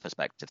from Beck's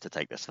perspective to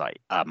take this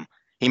fight.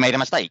 He made a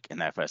mistake in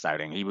their first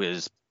outing. He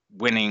was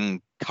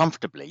winning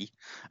comfortably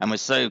and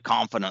was so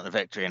confident of the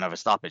victory and of a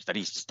stoppage that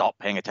he stopped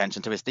paying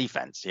attention to his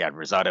defense. He had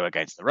Rosado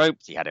against the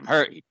ropes. He had him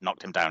hurt. He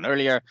knocked him down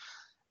earlier.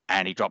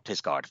 And he dropped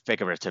his guard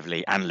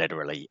figuratively and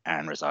literally,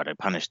 and Rosado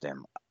punished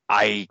him.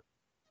 I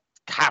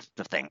have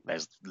to think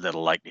there's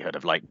little likelihood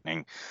of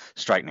lightning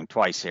striking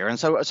twice here, and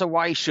so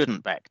why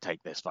shouldn't Beck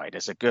take this fight?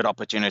 It's a good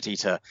opportunity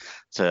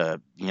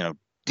to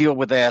deal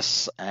with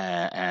this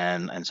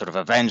and sort of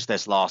avenge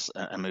this loss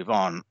and move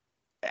on.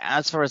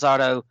 As for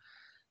Rosado,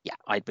 yeah,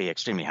 I'd be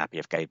extremely happy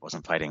if Gabe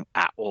wasn't fighting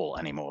at all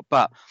anymore.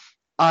 But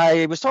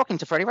I was talking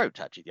to Freddie Roach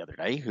actually the other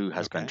day, who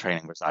has been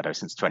training Rosado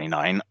since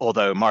 29,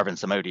 although Marvin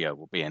Samodio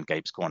will be in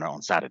Gabe's corner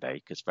on Saturday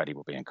because Freddie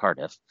will be in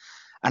Cardiff.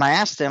 And I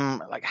asked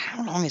him, like,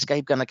 how long is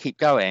Gabe going to keep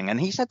going? And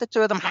he said the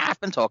two of them have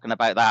been talking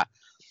about that,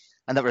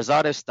 and that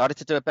Rosado started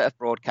to do a bit of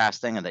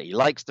broadcasting and that he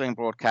likes doing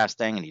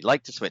broadcasting and he'd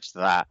like to switch to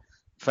that.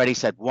 Freddie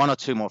said 1 or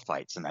 2 more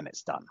fights and then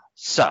it's done.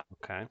 So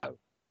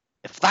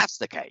if that's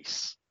the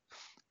case,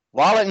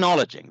 while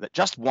acknowledging that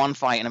just one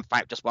fight and in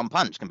fact just one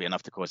punch can be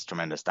enough to cause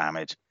tremendous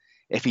damage,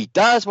 if he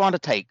does want to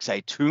take,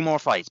 say, 2 more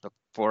fights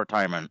before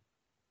retirement,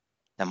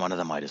 then one of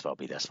them might as well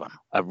be this one.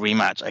 A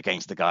rematch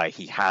against the guy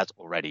he has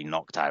already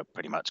knocked out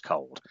pretty much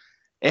cold.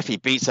 If he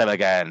beats him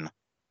again,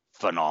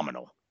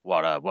 phenomenal.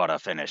 What a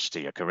finish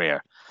to your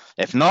career.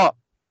 If not,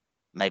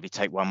 maybe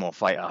take 1 more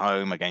fight at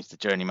home against the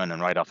journeyman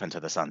and ride off into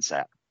the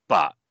sunset.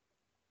 But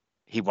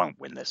he won't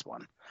win this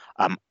one.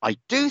 I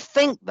do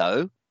think,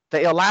 though,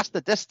 that he'll last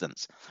the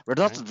distance.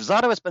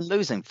 Rosado has been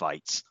losing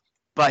fights,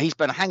 but he's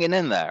been hanging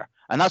in there.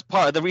 And that's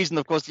part of the reason,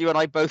 of course, you and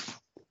I both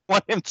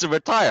want him to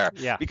retire.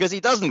 Yeah. Because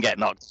he doesn't get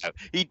knocked out.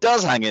 He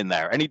does hang in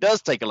there, and he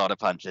does take a lot of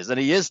punches, and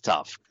he is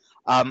tough.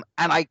 And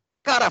I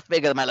gotta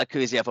figure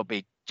Melikuziev will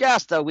be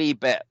just a wee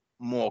bit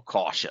more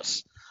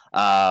cautious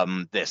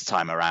this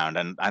time around,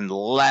 and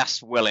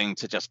less willing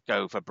to just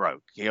go for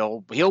broke.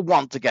 He'll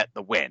want to get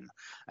the win,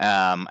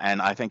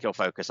 and I think he'll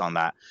focus on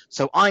that.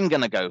 So I'm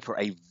going to go for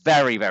a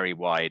very, very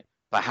wide,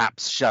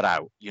 perhaps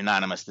shutout,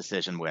 unanimous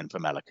decision win for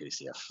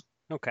Melikuziev.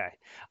 Okay.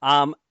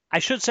 I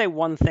should say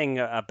one thing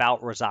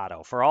about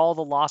Rosado. For all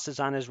the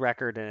losses on his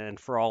record and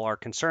for all our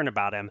concern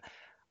about him,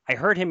 I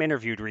heard him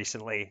interviewed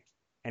recently,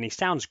 and he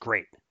sounds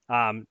great.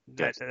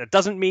 That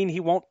doesn't mean he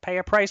won't pay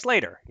a price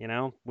later. You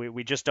know,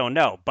 we just don't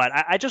know. But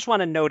I just want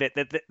to note it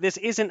that this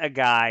isn't a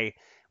guy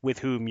with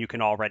whom you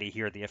can already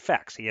hear the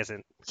effects. He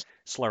isn't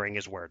slurring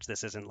his words.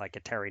 This isn't like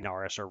a Terry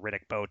Norris or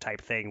Riddick Bowe type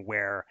thing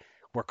where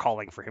we're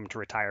calling for him to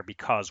retire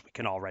because we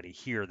can already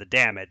hear the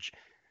damage.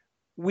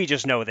 We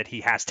just know that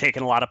he has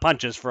taken a lot of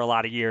punches for a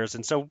lot of years,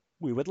 and so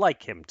we would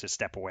like him to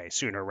step away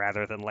sooner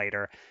rather than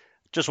later.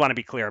 Just want to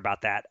be clear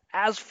about that.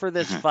 As for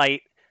this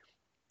fight,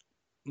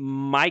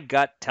 my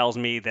gut tells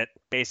me that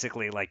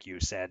basically, like you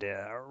said,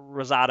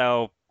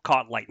 Rosado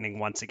caught lightning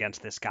once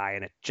against this guy,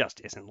 and it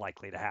just isn't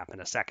likely to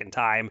happen a second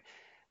time.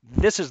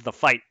 This is the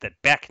fight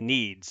that Beck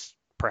needs,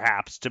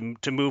 perhaps,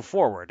 to move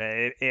forward.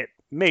 It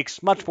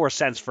makes much more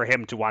sense for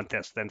him to want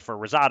this than for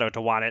Rosado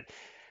to want it.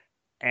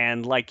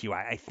 And like you,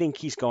 I think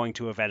he's going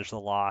to avenge the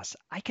loss.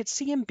 I could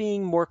see him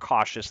being more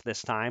cautious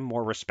this time,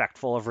 more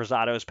respectful of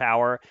Rosado's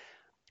power.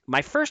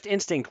 My first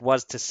instinct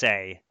was to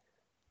say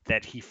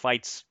that he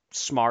fights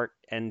smart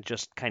and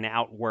just kind of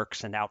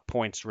outworks and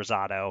outpoints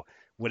Rosado.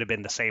 Would have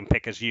been the same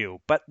pick as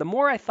you. But the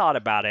more I thought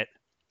about it,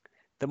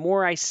 the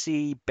more I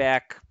see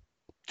Beck,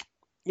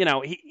 you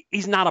know,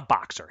 he's not a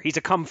boxer. He's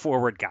a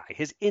come-forward guy.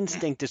 His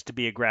instinct is to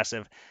be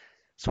aggressive.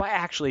 So I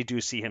actually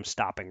do see him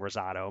stopping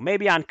Rosado.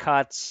 Maybe on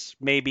cuts,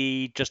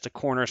 maybe just a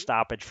corner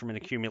stoppage from an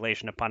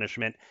accumulation of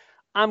punishment.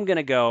 I'm going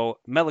to go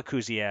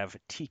Melikuziev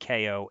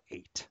TKO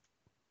 8.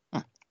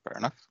 Fair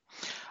enough.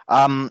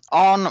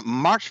 On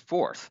March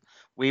 4th,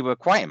 we were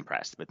quite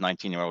impressed with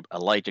 19-year-old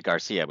Elijah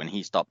Garcia when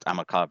he stopped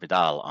Amilcar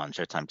Vidal on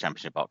Showtime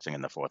Championship Boxing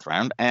in the 4th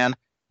round, and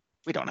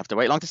we don't have to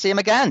wait long to see him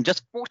again.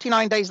 Just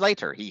 49 days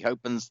later, he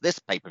opens this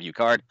pay-per-view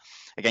card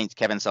against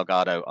Kevin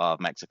Salgado of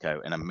Mexico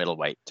in a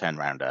middleweight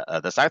 10-rounder.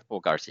 The Southpaw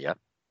Garcia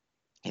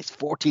is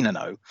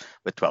 14-0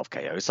 with 12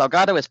 KOs.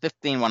 Salgado is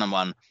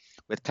 15-1-1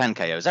 with 10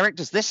 KOs. Eric,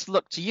 does this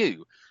look to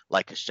you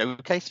like a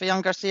showcase for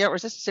young Garcia, or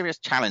is this a serious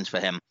challenge for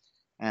him?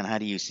 And how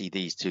do you see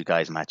these two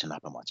guys matching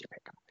up, and what's your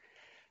pick?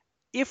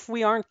 If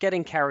we aren't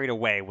getting carried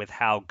away with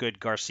how good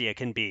Garcia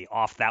can be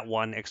off that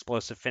one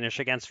explosive finish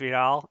against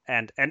Vidal,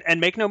 and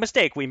make no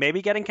mistake, we may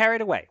be getting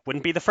carried away.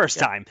 Wouldn't be the first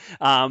time.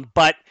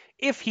 But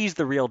if he's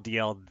the real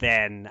deal,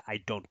 then I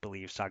don't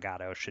believe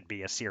Salgado should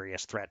be a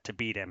serious threat to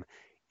beat him.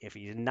 If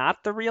he's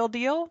not the real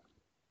deal,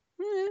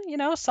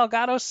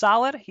 Salgado's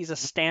solid. He's a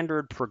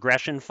standard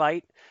progression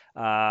fight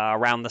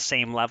around the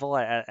same level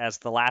as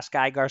the last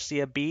guy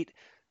Garcia beat.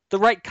 The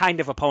right kind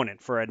of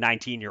opponent for a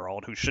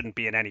 19-year-old who shouldn't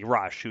be in any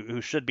rush,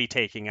 who should be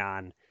taking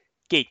on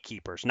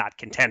gatekeepers, not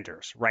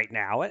contenders right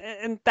now.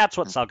 And that's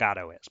what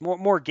Salgado is.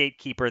 More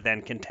gatekeeper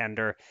than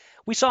contender.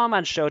 We saw him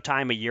on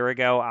Showtime a year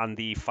ago on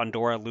the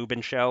Fundora Lubin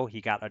show. He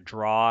got a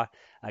draw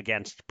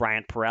against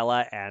Bryant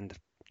Perella, and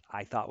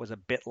I thought was a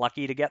bit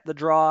lucky to get the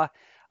draw.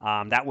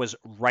 That was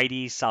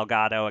righty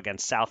Salgado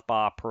against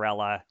Southpaw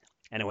Perella,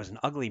 and it was an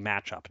ugly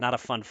matchup, not a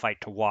fun fight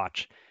to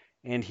watch.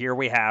 And here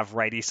we have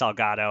righty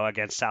Salgado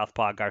against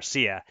Southpaw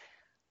Garcia.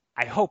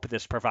 I hope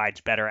this provides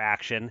better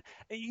action.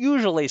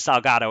 Usually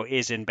Salgado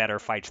is in better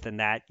fights than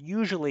that.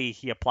 Usually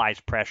he applies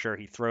pressure.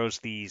 He throws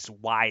these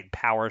wide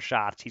power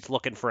shots. He's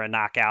looking for a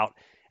knockout,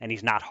 and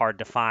he's not hard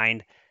to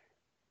find.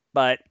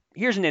 But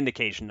here's an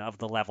indication of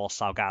the level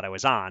Salgado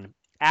is on.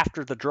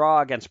 After the draw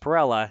against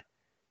Perella,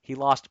 he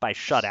lost by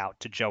shutout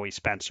to Joey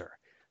Spencer.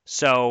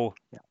 So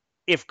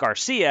if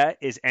Garcia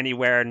is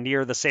anywhere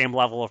near the same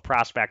level of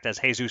prospect as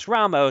Jesus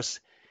Ramos,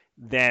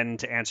 then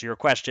to answer your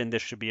question,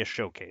 this should be a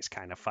showcase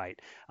kind of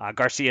fight.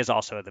 Garcia is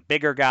also the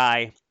bigger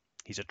guy.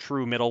 He's a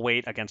true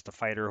middleweight against a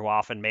fighter who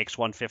often makes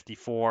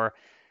 154.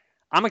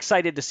 I'm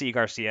excited to see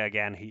Garcia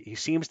again. He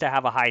seems to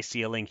have a high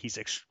ceiling. He's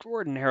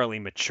extraordinarily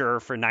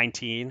mature for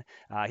 19.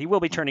 He will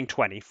be turning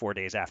 20 4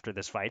 days after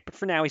this fight, but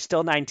for now he's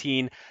still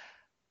 19.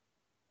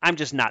 I'm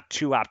just not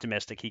too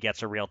optimistic he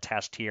gets a real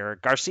test here.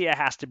 Garcia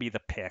has to be the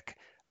pick.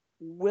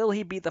 Will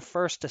he be the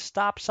first to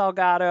stop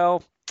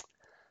Salgado?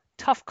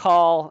 Tough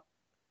call.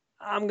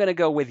 I'm going to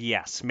go with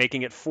yes,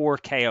 making it 4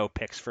 KO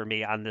picks for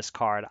me on this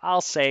card.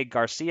 I'll say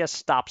Garcia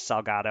stops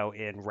Salgado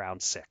in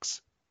round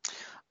 6.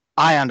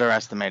 I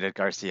underestimated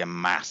Garcia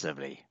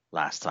massively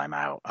last time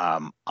out.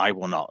 I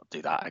will not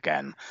do that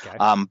again.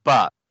 Okay.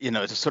 But,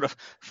 to sort of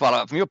follow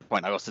up from your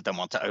point, I also don't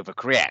want to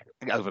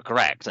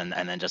overcorrect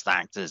and then just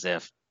act as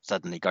if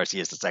suddenly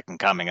Garcia's the second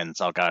coming and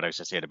Salgado's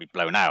just here to be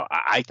blown out.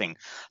 I think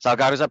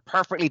Salgado's a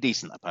perfectly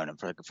decent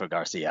opponent for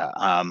Garcia.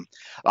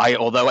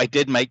 Although I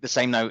did make the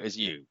same note as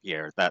you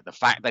here, that the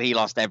fact that he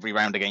lost every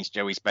round against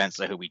Joey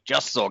Spencer, who we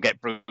just saw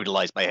get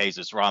brutalized by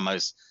Jesus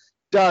Ramos,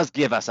 does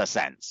give us a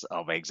sense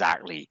of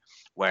exactly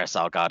where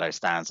Salgado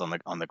stands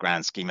on the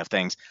grand scheme of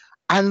things.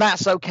 And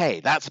that's okay.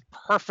 That's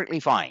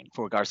perfectly fine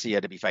for Garcia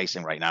to be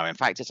facing right now. In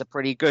fact, it's a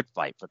pretty good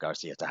fight for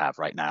Garcia to have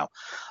right now.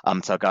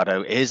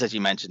 Salgado is, as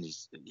you mentioned,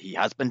 he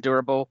has been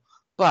durable.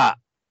 But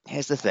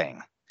here's the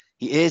thing.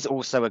 He is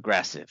also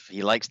aggressive.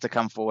 He likes to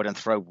come forward and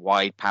throw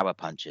wide power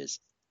punches.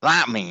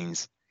 That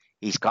means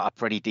he's got a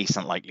pretty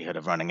decent likelihood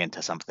of running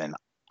into something.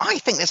 I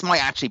think this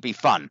might actually be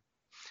fun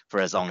for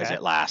as long as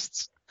it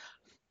lasts.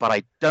 But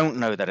I don't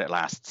know that it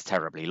lasts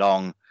terribly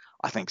long.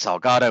 I think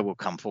Salgado will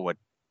come forward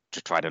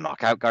to try to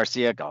knock out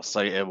Garcia.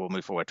 Garcia will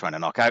move forward trying to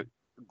knock out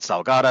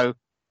Salgado.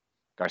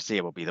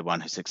 Garcia will be the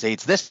one who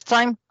succeeds. This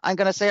time, I'm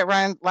going to say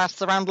it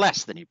lasts around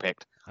less than you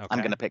picked. Okay. I'm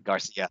going to pick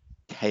Garcia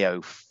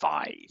KO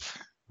 5.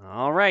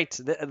 All right.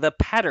 The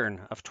pattern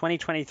of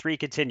 2023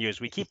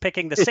 continues. We keep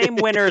picking the same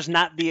winners,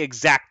 not the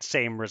exact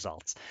same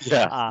results.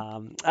 Yeah.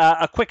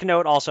 A quick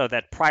note also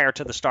that prior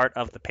to the start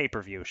of the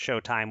pay-per-view,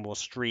 Showtime will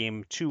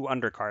stream 2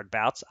 undercard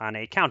bouts on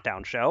a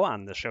countdown show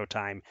on the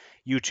Showtime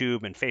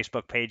YouTube and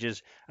Facebook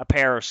pages. A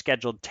pair of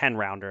scheduled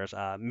 10-rounders.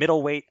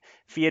 Middleweight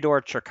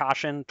Fyodor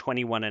Cherkashin,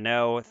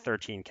 21-0,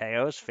 13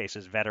 KOs,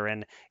 faces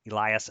veteran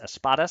Elias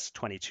Espadas,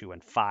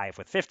 22-5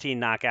 with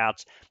 15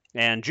 knockouts.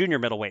 And junior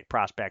middleweight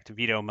prospect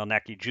Vito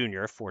Mielnicki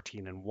Jr.,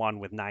 14-1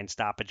 with 9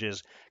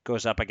 stoppages,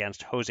 goes up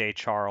against Jose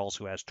Charles,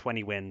 who has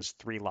 20 wins,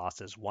 3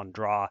 losses, 1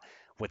 draw,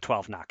 with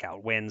 12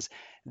 knockout wins.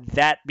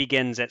 That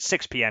begins at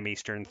 6 p.m.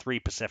 Eastern,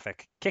 3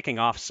 Pacific, kicking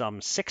off some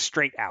 6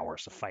 straight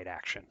hours of fight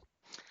action.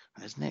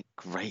 Isn't it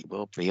great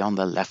we'll be on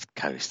the left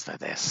coast for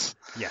this?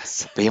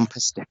 Yes. Be in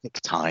Pacific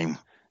time.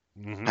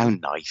 Mm-hmm. How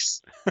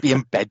nice. Be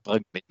in bed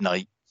by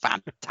midnight.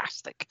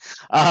 Fantastic.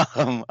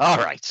 All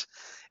right.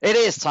 It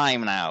is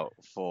time now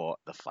for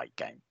the fight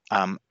game.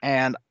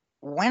 And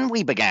when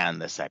we began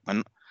this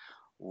segment,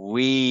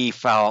 we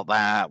felt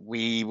that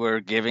we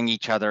were giving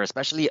each other,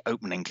 especially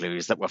opening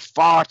clues, that were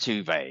far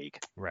too vague.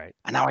 Right.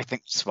 And now I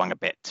think we swung a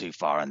bit too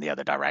far in the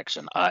other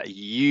direction.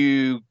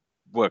 You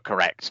were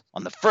correct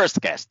on the first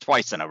guess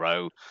twice in a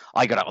row.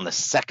 I got it on the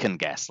second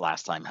guess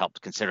last time,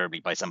 helped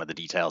considerably by some of the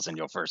details in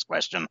your first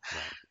question.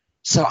 Right.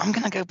 So I'm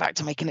going to go back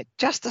to making it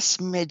just a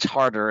smidge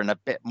harder and a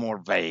bit more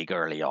vague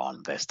early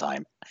on this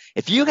time.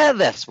 If you get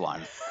this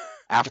one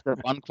after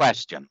one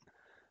question,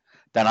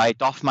 then I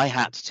doff my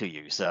hat to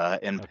you, sir,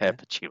 in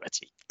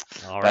perpetuity.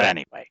 All but right.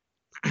 Anyway,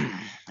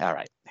 all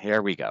right,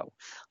 here we go.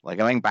 We're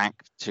going back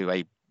to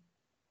a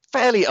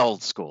fairly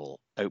old school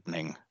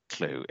opening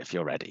clue, if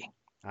you're ready.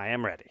 I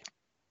am ready.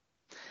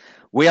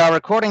 We are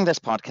recording this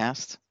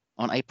podcast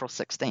on April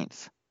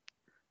 16th.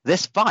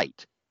 This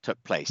fight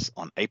took place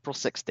on April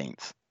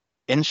 16th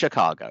in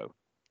Chicago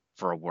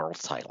for a world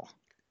title.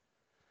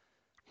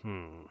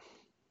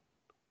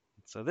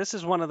 So this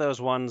is one of those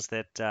ones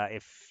that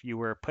if you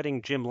were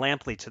putting Jim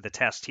Lampley to the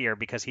test here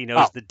because he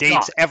knows the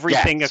dates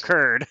everything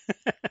occurred,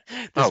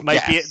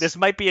 this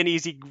might be an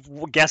easy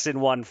guess in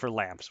one for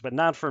Lamps, but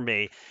not for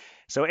me.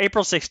 So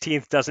April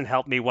 16th doesn't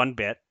help me one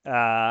bit.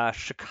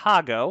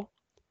 Chicago,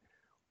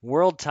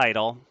 world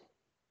title.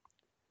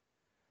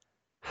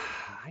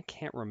 I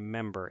can't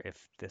remember if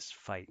this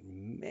fight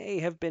may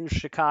have been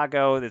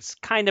Chicago. It's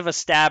kind of a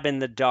stab in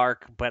the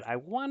dark, but I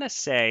want to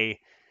say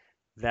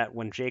that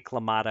when Jake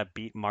LaMotta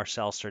beat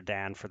Marcel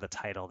Cerdan for the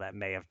title, that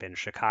may have been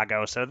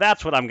Chicago. So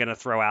that's what I'm going to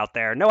throw out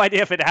there. No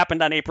idea if it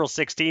happened on April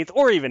 16th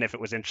or even if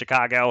it was in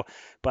Chicago,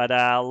 but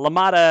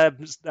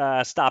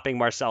LaMotta stopping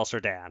Marcel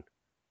Cerdan.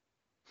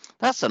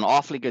 That's an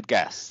awfully good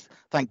guess.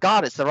 Thank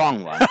God it's the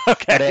wrong one.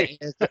 Okay.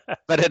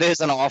 But it is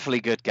an awfully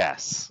good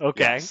guess.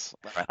 Okay. Yes.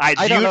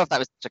 I don't know if that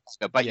was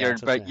Chicago,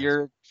 but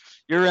you're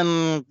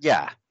in,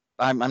 yeah.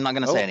 I'm not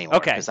going to say anymore.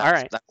 Okay, all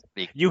right.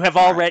 You have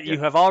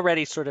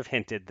already sort of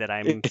hinted that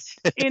I'm in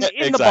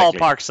the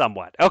ballpark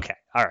somewhat. Okay,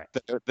 all right.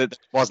 That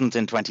wasn't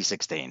in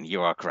 2016.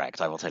 You are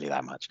correct. I will tell you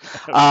that much.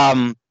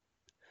 Okay.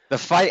 The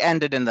fight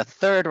ended in the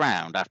third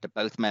round after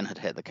both men had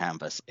hit the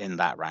canvas in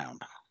that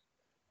round.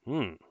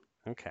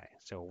 Okay,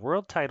 so a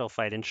world title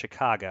fight in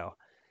Chicago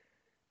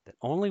that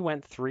only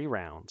went 3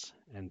 rounds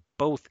and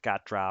both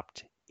got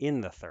dropped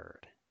in the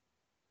third.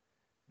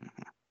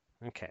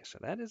 Okay, so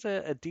that is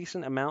a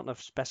decent amount of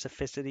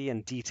specificity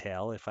and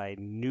detail if I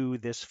knew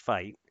this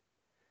fight.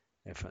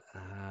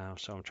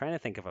 So I'm trying to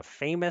think of a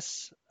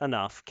famous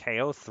enough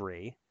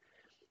KO3.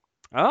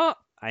 Oh,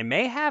 I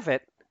may have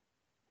it.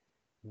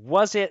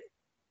 Was it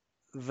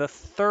the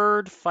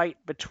third fight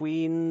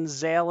between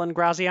Zale and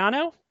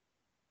Graziano?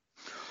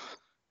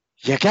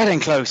 You're getting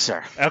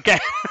closer. Okay.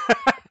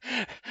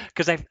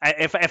 Because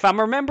if I'm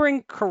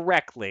remembering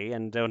correctly,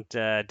 and don't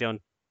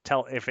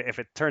tell if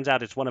it turns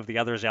out it's one of the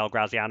other Zale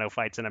Graziano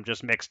fights and I'm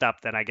just mixed up,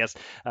 then I guess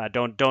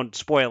don't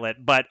spoil it.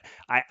 But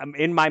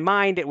in my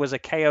mind it was a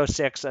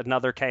KO6,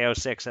 another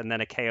KO6, and then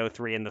a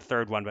KO3 in the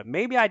third one. But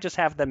maybe I just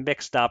have them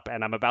mixed up,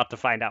 and I'm about to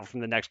find out from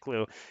the next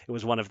clue it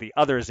was one of the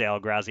other Zale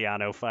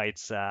Graziano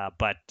fights.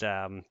 But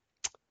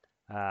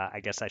I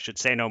guess I should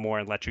say no more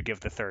and let you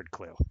give the third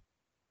clue.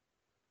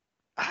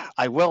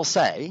 I will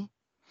say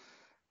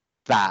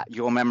that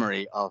your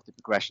memory of the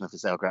progression of the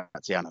Zale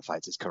Graziano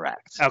fights is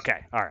correct.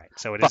 Okay, all right.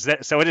 So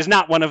it is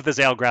not one of the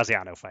Zale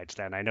Graziano fights.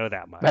 Then I know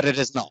that much. But it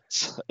is not.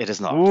 It is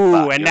not.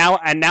 Ooh, and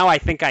now I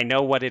think I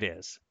know what it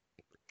is.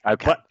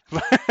 Okay.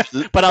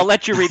 But I'll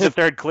let you read the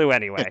third clue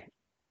anyway.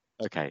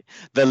 Okay.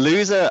 The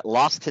loser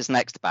lost his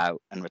next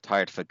bout and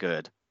retired for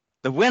good.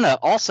 The winner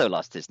also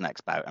lost his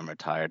next bout and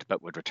retired,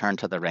 but would return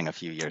to the ring a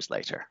few years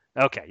later.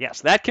 Okay,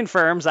 yes, that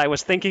confirms I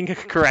was thinking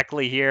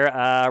correctly here.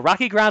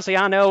 Rocky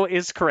Graziano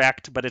is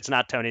correct, but it's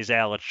not Tony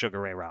Zale, it's Sugar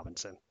Ray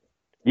Robinson.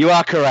 You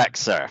are correct,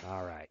 sir.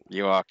 All right.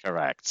 You are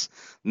correct.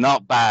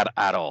 Not bad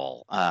at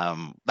all.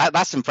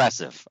 That's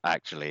impressive,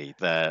 actually.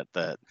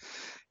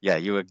 Yeah,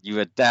 you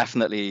were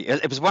definitely.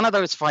 It was one of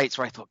those fights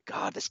where I thought,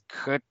 God, this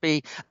could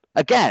be.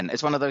 Again,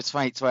 it's one of those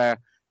fights where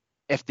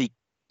if the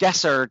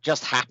guesser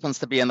just happens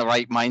to be in the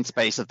right mind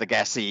space of the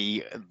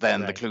guessee,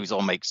 then the clues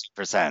all make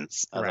super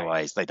sense.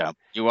 Otherwise, they don't.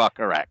 You are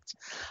correct.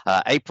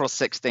 April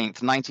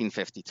 16th,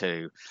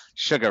 1952,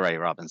 Sugar Ray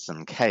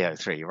Robinson,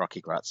 KO3, Rocky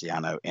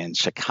Graziano in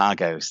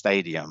Chicago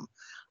Stadium.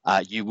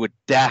 You would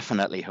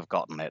definitely have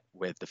gotten it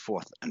with the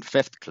fourth and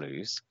fifth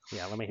clues.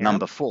 Yeah, let me hear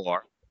Number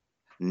 4,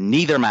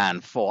 neither man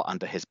fought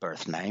under his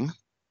birth name.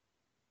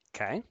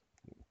 Okay.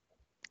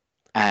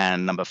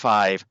 And number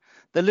 5,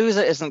 the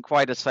loser isn't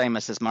quite as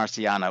famous as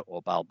Marciano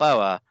or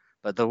Balboa,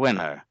 but the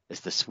winner is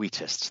the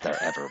sweetest there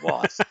ever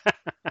was.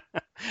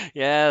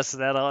 Yes,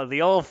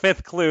 the old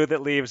fifth clue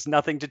that leaves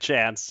nothing to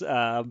chance.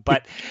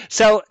 But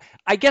so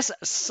I guess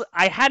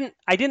I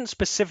didn't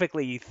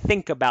specifically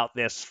think about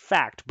this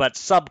fact, but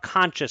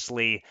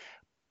subconsciously,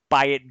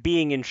 by it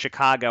being in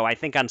Chicago, I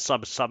think on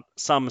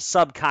some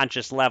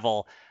subconscious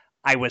level,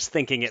 I was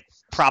thinking it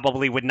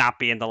probably would not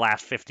be in the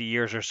last 50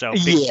 years or so.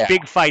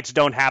 Big fights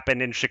don't happen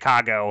in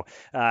Chicago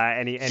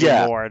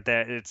anymore.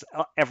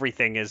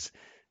 Everything is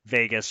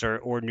Vegas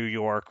or New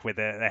York, with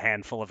a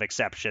handful of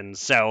exceptions.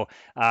 So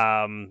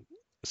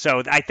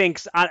I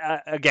think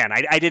again,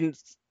 I didn't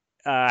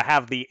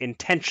have the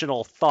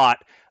intentional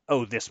thought,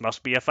 oh, this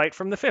must be a fight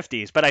from the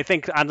 50s. But I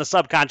think on the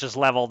subconscious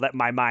level that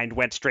my mind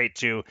went straight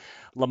to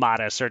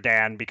LaMotta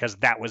Cerdan, because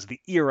that was the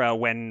era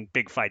when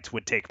big fights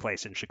would take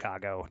place in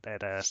Chicago,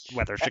 at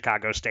whether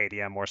Chicago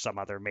Stadium or some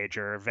other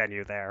major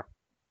venue there.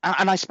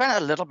 And I spent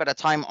a little bit of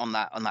time on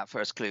that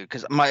first clue,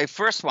 because my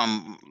first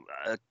one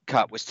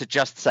cut was to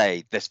just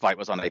say this fight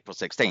was on April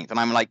 16th, and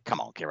I'm like, come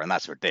on, Kieran,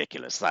 that's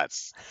ridiculous.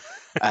 That's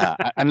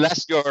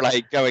unless you're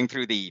like going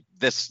through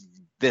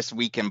this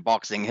week in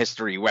boxing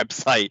history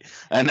website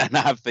and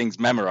have things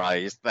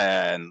memorized,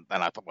 then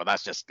I thought, well,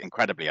 that's just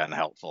incredibly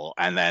unhelpful.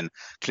 And then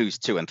clues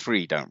 2 and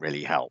 3 don't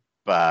really help.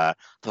 But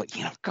thought,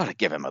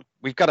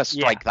 we've got to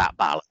strike that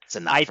balance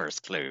in that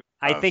first clue.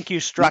 I think you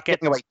struck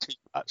it away too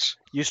much.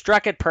 You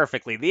struck it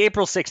perfectly. The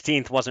April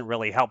 16th wasn't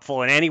really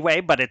helpful in any way,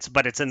 but it's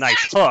a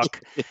nice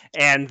hook.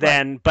 And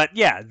then, right. But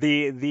yeah,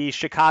 the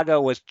Chicago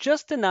was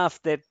just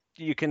enough that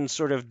you can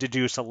sort of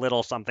deduce a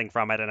little something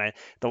from it. And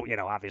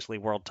obviously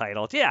world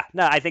title. Yeah,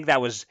 no, I think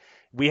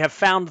we have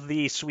found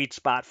the sweet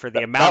spot for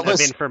the amount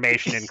of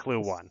information in clue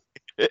 1.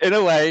 In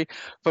a way,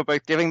 for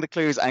both giving the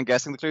clues and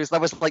guessing the clues,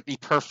 that was like the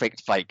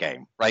perfect fight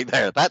game right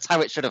there. That's how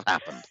it should have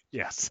happened.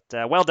 Yes.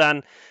 Well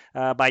done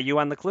by you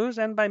on the clues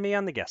and by me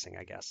on the guessing,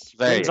 I guess.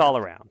 Wins all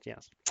around.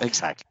 Yes.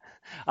 Exactly.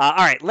 All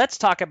right. Let's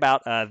talk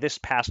about this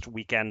past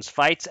weekend's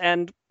fights.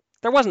 And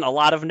there wasn't a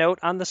lot of note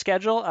on the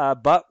schedule,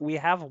 but we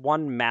have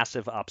one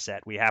massive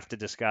upset we have to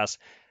discuss.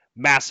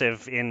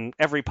 Massive in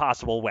every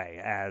possible way,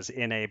 as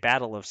in a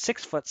battle of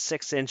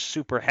 6'6"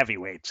 super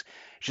heavyweights,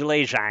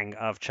 Zhilei Zhang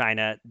of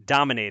China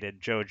dominated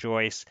Joe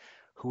Joyce,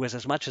 who was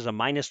as much as a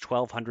minus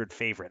 1,200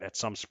 favorite at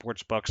some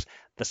sports books.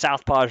 The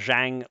southpaw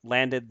Zhang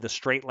landed the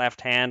straight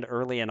left hand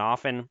early and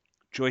often.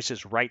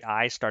 Joyce's right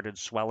eye started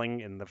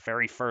swelling in the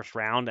very first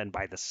round, and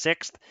by the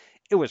 6th,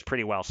 it was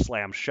pretty well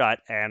slammed shut,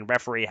 and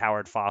referee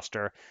Howard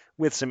Foster,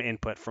 with some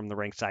input from the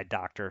ringside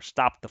doctor,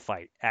 stopped the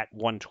fight at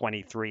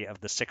 1:23 of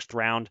the 6th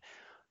round.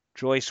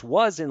 Joyce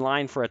was in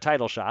line for a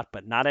title shot,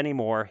 but not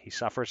anymore. He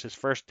suffers his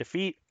first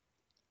defeat,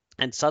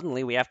 and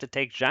suddenly we have to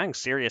take Zhang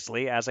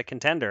seriously as a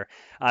contender.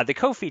 The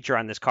co-feature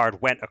on this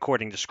card went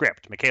according to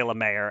script. Michaela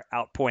Mayer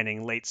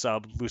outpointing late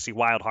sub Lucy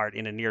Wildheart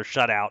in a near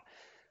shutout.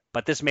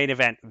 But this main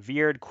event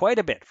veered quite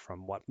a bit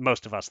from what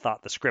most of us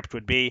thought the script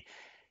would be.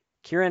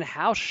 Kieran,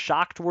 how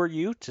shocked were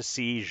you to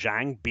see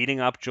Zhang beating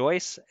up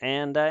Joyce?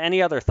 And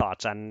any other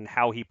thoughts on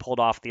how he pulled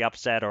off the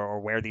upset or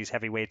where these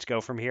heavyweights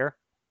go from here?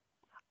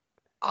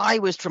 I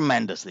was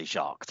tremendously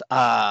shocked.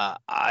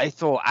 I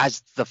thought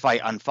as the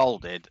fight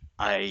unfolded,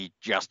 I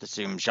just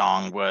assumed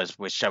Zhang was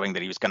showing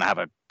that he was going to have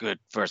a good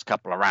first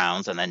couple of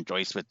rounds, and then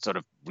Joyce would sort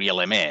of reel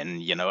him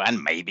in,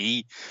 and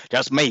maybe,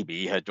 just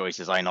maybe, had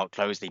Joyce's eye not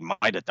closed, he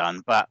might have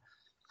done. But,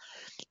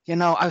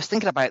 I was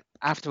thinking about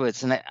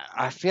afterwards, and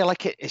I feel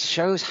like it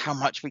shows how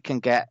much we can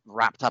get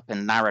wrapped up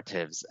in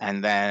narratives.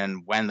 And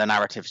then when the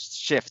narrative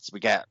shifts, we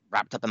get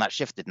wrapped up in that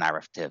shifted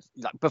narrative.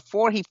 Like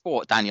before he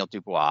fought Daniel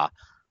Dubois,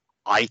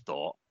 I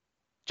thought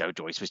Joe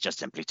Joyce was just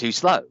simply too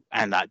slow,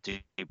 and that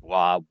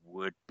Dubois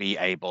would be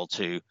able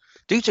to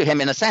do to him,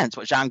 in a sense,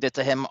 what Zhang did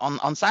to him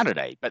on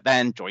Saturday. But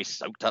then Joyce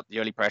soaked up the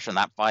early pressure in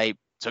that fight,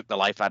 took the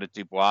life out of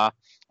Dubois,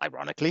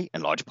 ironically,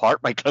 in large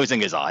part by closing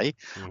his eye.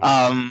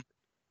 Mm-hmm.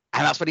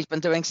 And that's what he's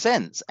been doing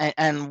since.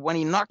 And when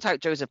he knocked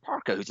out Joseph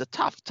Parker, who's a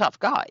tough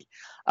guy,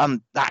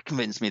 that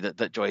convinced me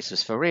that Joyce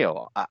was for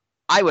real.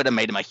 I would have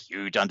made him a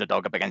huge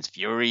underdog up against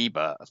Fury,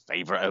 but a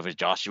favorite over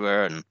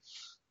Joshua, and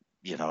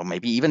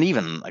maybe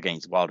even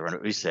against Wilder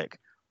and Usyk.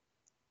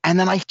 And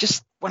then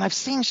when I've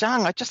seen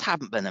Zhang, I just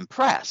haven't been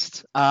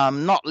impressed.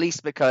 Not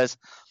least because,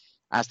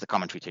 as the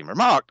commentary team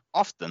remarked,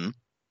 often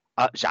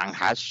Zhang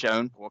has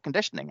shown poor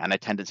conditioning and a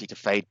tendency to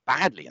fade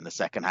badly in the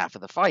second half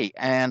of the fight.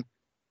 And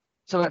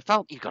so it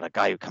felt you've got a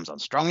guy who comes on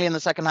strongly in the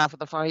second half of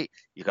the fight.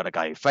 You've got a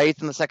guy who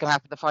fades in the second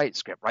half of the fight.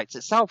 Script writes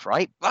itself,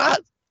 right?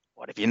 But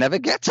what if you never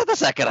get to the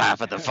second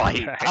half of the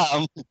fight?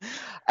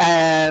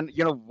 And,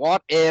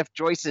 what if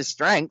Joyce's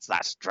strengths,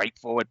 that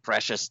straightforward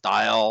pressure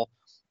style,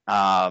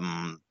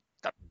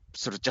 that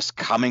sort of just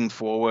coming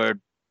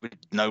forward with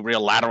no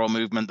real lateral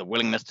movement, the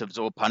willingness to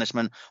absorb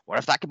punishment, what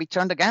if that could be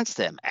turned against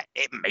him?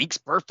 It makes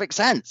perfect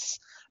sense.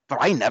 But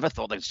I never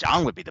thought that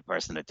Zhang would be the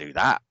person to do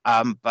that.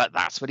 But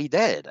that's what he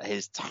did.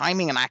 His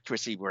timing and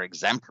accuracy were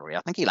exemplary.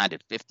 I think he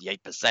landed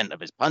 58% of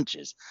his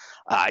punches,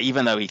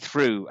 even though he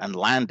threw and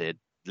landed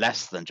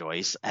less than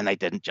Joyce, and they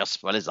didn't just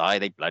swell his eye,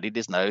 they bloodied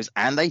his nose,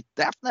 and they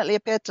definitely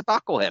appeared to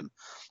buckle him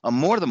on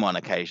more than one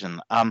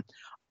occasion.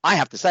 I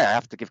have to say, I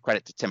have to give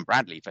credit to Tim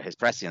Bradley for his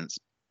prescience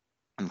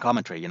and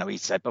commentary. He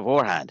said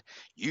beforehand,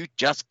 you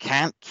just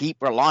can't keep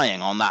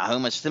relying on that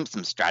Homer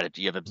Simpson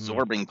strategy of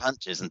absorbing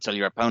punches until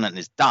your opponent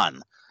is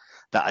done.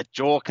 That a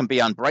jaw can be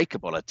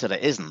unbreakable until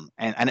it isn't.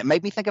 And it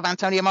made me think of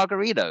Antonio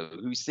Margarito,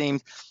 who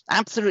seemed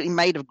absolutely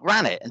made of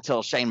granite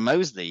until Shane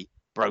Mosley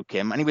broke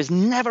him, and he was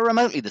never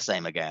remotely the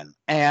same again.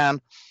 And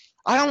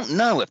I don't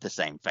know if the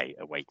same fate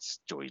awaits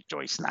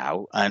Joyce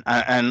now, and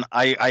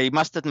I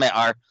must admit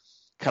our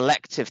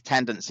collective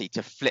tendency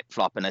to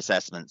flip-flop in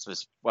assessments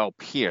was well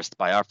pierced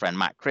by our friend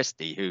Matt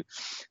Christie, who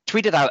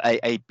tweeted out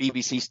a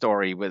BBC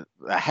story with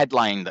a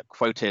headline that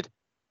quoted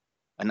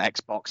an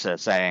ex-boxer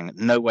saying,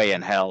 "No way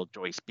in hell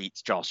Joyce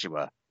beats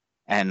Joshua,"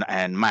 and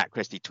Matt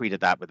Christie tweeted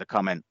that with the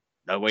comment,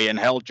 "No way in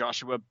hell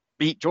Joshua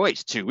beat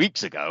Joyce 2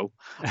 weeks ago,"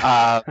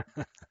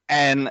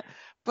 and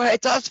but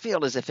it does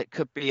feel as if it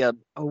could be a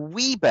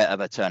wee bit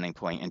of a turning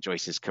point in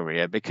Joyce's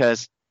career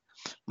because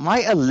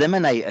might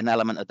eliminate an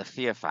element of the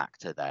fear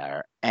factor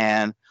there,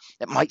 and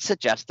it might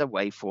suggest a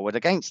way forward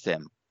against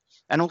him.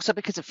 And also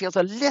because it feels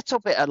a little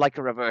bit like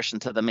a reversion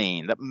to the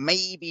mean, that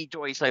maybe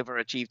Joyce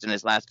overachieved in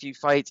his last few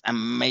fights,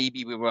 and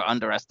maybe we were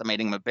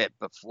underestimating him a bit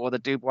before the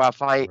Dubois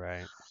fight.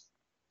 Right.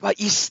 But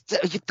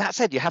that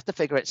said, you have to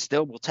figure it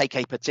still will take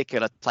a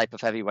particular type of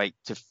heavyweight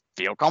to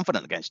feel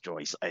confident against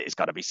Joyce. It's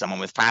got to be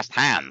someone with fast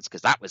hands,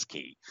 because that was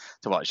key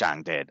to what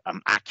Zhang did.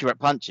 Accurate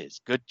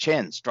punches, good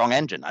chin, strong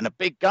engine, and a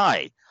big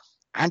guy.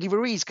 Andy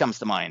Ruiz comes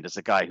to mind as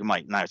a guy who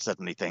might now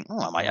suddenly think, oh,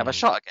 I might have a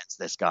shot against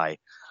this guy.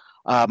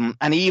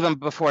 And even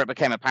before it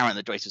became apparent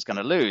that Joyce was going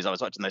to lose, I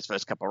was watching those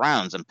first couple of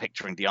rounds and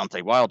picturing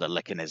Deontay Wilder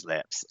licking his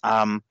lips.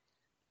 But,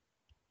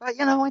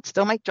 I'd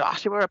still make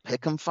Joshua a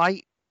pick-em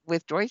fight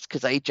with Joyce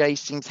because AJ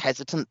seems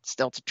hesitant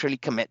still to truly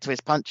commit to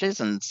his punches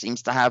and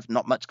seems to have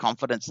not much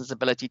confidence in his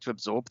ability to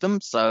absorb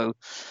them. So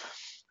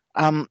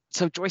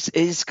Joyce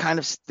is kind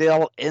of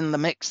still in the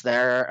mix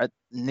there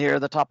near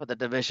the top of the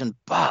division,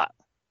 but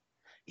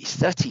he's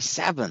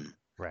 37,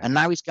 right, and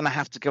now he's going to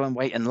have to go and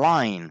wait in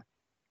line.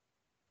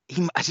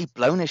 Has he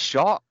blown his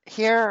shot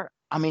here?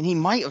 I mean, he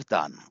might have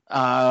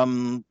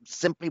done,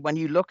 simply when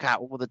you look at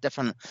all the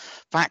different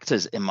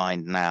factors in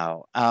mind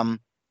now.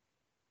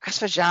 As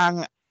for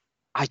Zhang,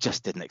 I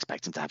just didn't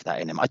expect him to have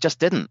that in him. I just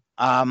didn't.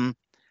 And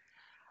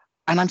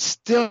I'm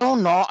still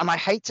not, and I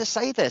hate to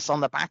say this on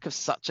the back of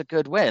such a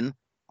good win,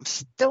 I'm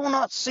still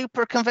not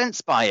super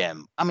convinced by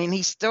him. I mean,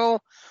 he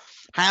still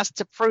has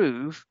to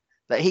prove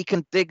that he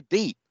can dig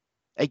deep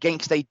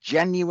against a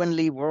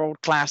genuinely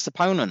world-class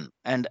opponent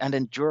and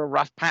endure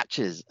rough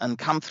patches and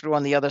come through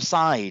on the other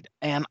side.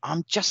 And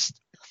I'm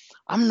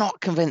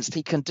not convinced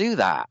he can do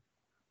that.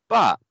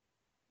 But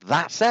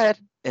that said,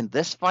 in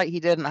this fight, he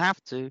didn't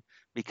have to,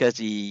 because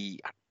he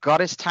got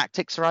his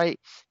tactics right.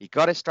 He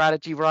got his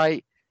strategy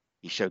right.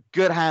 He showed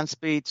good hand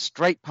speed,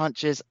 straight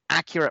punches,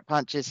 accurate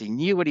punches. He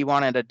knew what he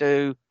wanted to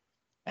do,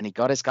 and he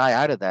got his guy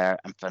out of there.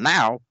 And for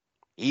now,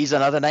 he's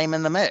another name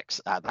in the mix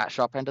at that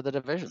sharp end of the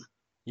division.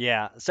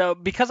 Yeah, so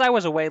because I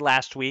was away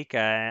last week,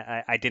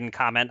 I didn't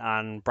comment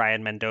on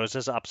Brian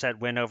Mendoza's upset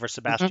win over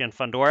Sebastian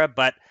Fundora,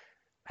 but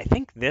I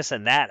think this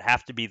and that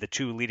have to be the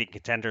two leading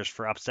contenders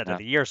for upset of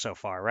the year so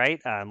far, right?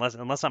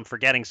 Unless I'm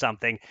forgetting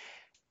something.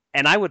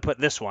 And I would put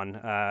this one,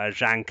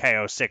 Zhang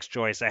KO6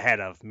 Joyce, ahead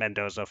of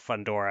Mendoza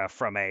Fundora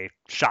from a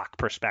shock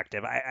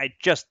perspective. I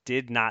just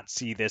did not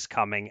see this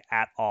coming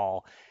at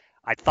all.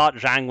 I thought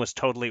Zhang was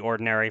totally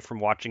ordinary from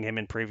watching him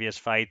in previous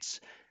fights.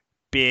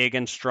 Big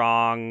and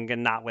strong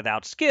and not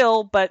without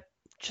skill, but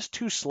just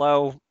too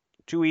slow,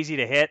 too easy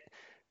to hit.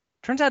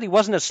 Turns out he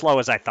wasn't as slow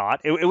as I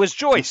thought. It was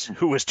Joyce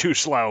who was too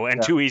slow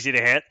and too easy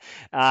to hit.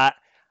 I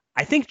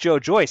think Joe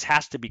Joyce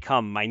has to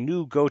become my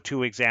new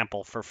go-to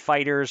example for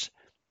fighters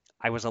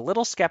I was a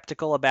little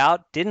skeptical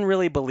about, didn't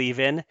really believe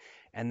in,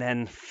 and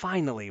then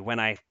finally, when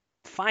I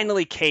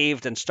finally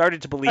caved and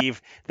started to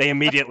believe, they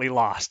immediately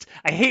lost.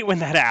 I hate when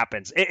that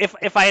happens.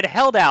 If I had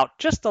held out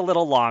just a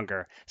little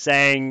longer,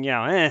 saying,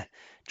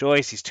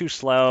 Joyce, he's too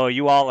slow,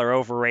 you all are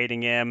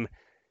overrating him,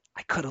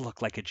 I could have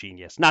looked like a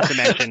genius. Not to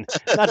mention,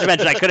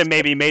 I could have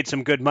maybe made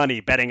some good money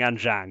betting on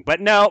Zhang.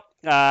 But no,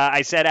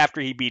 I said after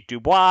he beat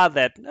Dubois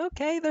that,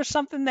 okay, there's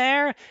something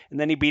there. And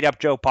then he beat up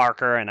Joe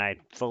Parker, and I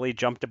fully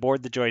jumped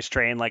aboard the Joyce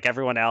train like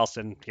everyone else,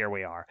 and here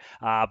we are.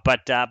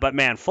 But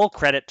man, full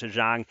credit to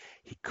Zhang.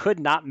 He could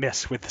not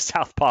miss with the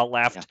southpaw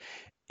left. Yeah.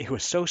 It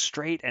was so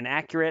straight and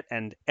accurate,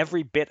 and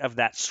every bit of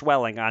that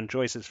swelling on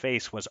Joyce's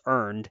face was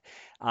earned.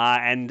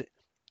 And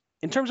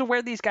in terms of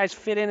where these guys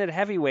fit in at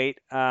heavyweight,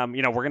 we're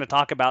going to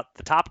talk about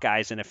the top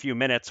guys in a few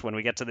minutes when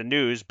we get to the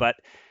news, but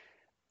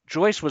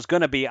Joyce was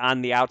going to be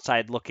on the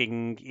outside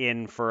looking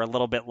in for a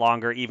little bit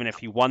longer, even if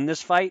he won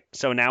this fight.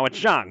 So now it's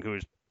Zhang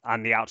who's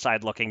on the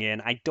outside looking in.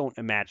 I don't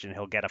imagine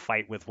he'll get a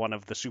fight with one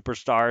of the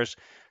superstars.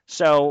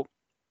 So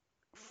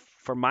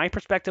from my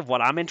perspective,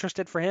 what I'm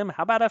interested for him,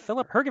 how about a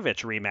Filip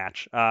Hrgovic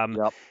rematch?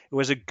 It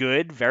was a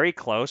good, very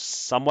close,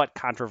 somewhat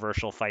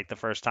controversial fight the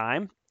first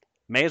time.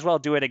 May as well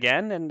do it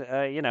again, and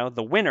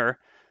the winner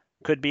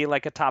could be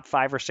like a top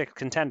 5 or 6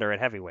 contender at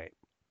heavyweight.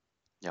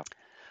 Yep.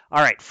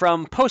 All right,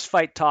 from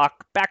post-fight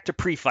talk back to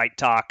pre-fight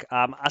talk.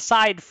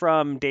 Aside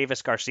from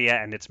Davis-Garcia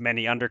and its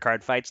many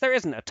undercard fights, there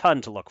isn't a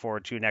ton to look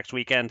forward to next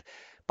weekend.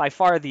 By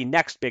far, the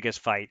next biggest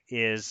fight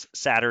is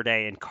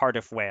Saturday in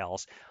Cardiff,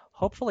 Wales.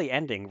 Hopefully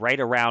ending right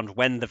around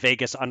when the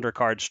Vegas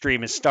undercard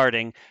stream is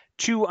starting.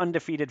 2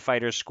 undefeated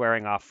fighters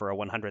squaring off for a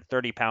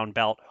 130-pound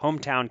belt.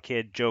 Hometown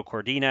kid Joe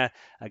Cordina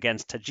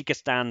against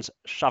Tajikistan's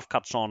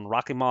Shavkatson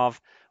Rakhimov.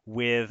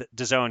 with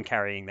DAZN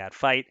carrying that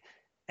fight.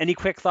 Any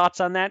quick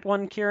thoughts on that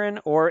one, Kieran?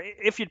 Or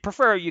if you'd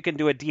prefer, you can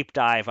do a deep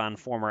dive on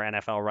former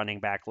NFL running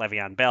back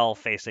Le'Veon Bell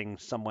facing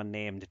someone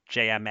named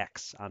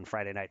JMX on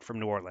Friday night from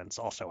New Orleans,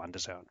 also on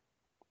DAZN.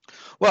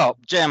 Well,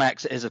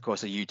 JMX is, of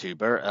course, a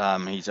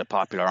YouTuber. He's a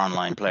popular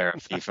online player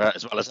of FIFA,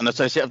 as well as an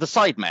associate of the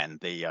Sidemen,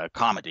 the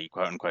comedy,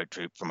 quote-unquote,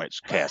 troupe from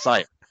which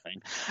KSI.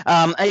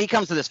 He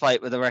comes to this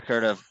fight with a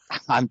record of...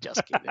 I'm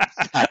just kidding.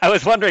 I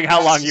was wondering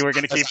how long you were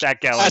going to keep that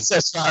going. That's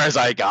as far as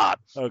I got.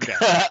 Okay.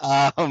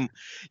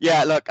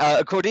 Yeah, look,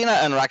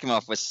 Cordina and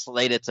Rakimov were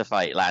slated to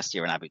fight last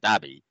year in Abu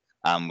Dhabi,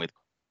 with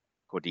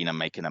Cordina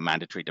making a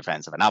mandatory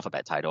defense of an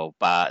alphabet title,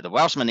 but the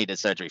Welshman needed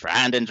surgery for a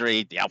hand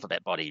injury. The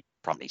alphabet body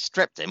promptly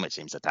stripped him, which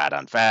seems a tad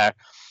unfair.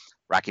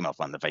 Rakimov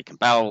won the vacant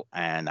belt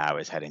and now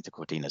is heading to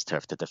Cordina's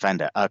turf to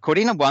defend it.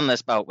 Cordina won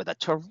this belt with a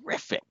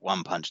terrific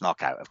one-punch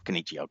knockout of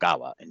Kenichi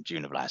Ogawa in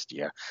June of last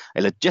year.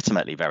 A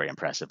legitimately very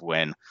impressive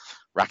win.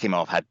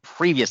 Rakimov had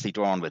previously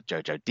drawn with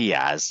Jojo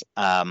Diaz.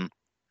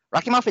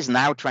 Rakimov is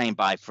now trained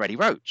by Freddie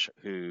Roach,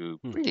 who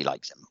really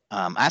likes him.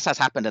 As has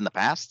happened in the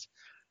past,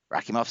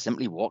 Rakimov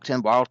simply walked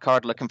in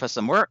wildcard looking for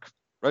some work.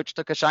 Roach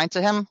took a shine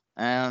to him,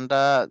 and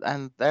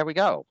there we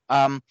go.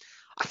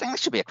 I think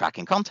this should be a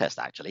cracking contest,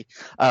 actually.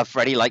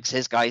 Freddie likes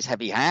his guys'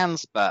 heavy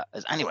hands, but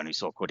as anyone who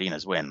saw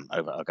Cordina's win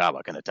over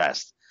Ogawa can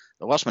attest,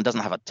 the Welshman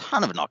doesn't have a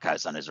ton of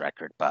knockouts on his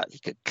record, but he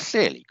could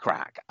clearly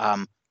crack.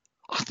 I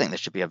think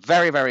this should be a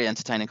very, very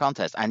entertaining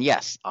contest. And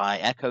yes, I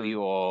echo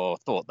your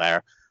thought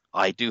there.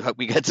 I do hope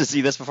we get to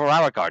see this before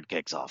our card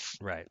kicks off.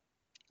 Right.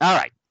 All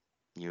right.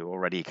 You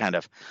already kind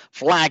of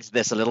flagged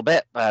this a little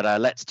bit, but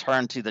let's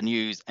turn to the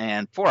news.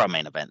 And for our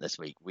main event this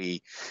week,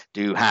 we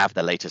do have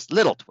the latest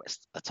little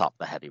twist atop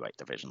the heavyweight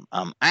division.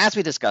 As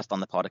we discussed on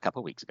the pod a couple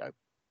of weeks ago,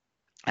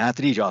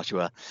 Anthony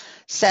Joshua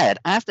said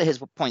after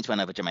his points win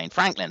over Jermaine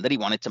Franklin that he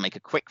wanted to make a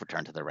quick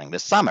return to the ring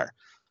this summer.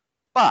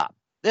 But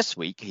this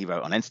week, he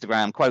wrote on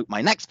Instagram, quote,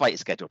 "My next fight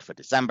is scheduled for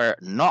December.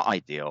 Not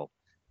ideal,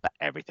 but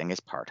everything is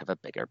part of a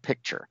bigger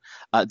picture."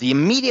 The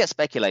immediate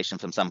speculation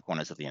from some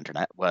corners of the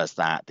internet was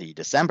that the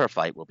December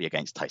fight will be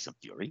against Tyson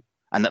Fury,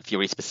 and that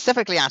Fury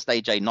specifically asked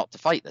AJ not to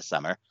fight this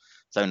summer,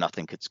 so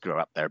nothing could screw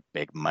up their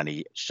big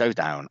money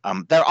showdown.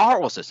 There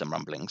are also some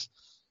rumblings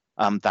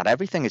that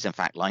everything is in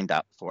fact lined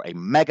up for a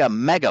mega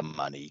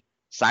money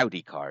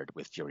Saudi card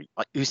with Fury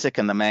Usyk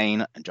in the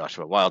main and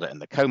Joshua Wilder in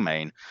the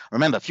co-main.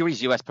 Remember,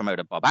 Fury's US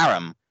promoter Bob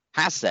Arum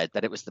has said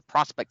that it was the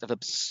prospect of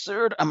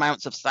absurd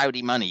amounts of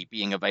Saudi money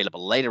being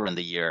available later in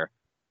the year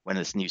when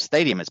this new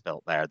stadium is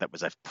built there that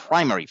was a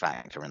primary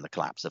factor in the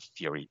collapse of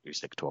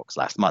Fury-Usyk talks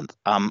last month.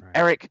 Right.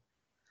 Eric,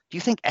 do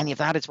you think any of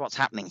that is what's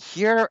happening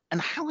here?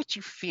 And how would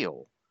you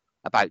feel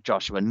about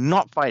Joshua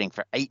not fighting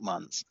for 8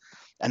 months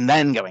and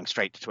then going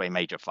straight to a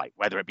major fight,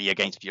 whether it be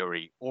against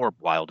Fury or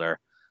Wilder,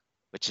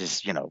 which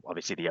is,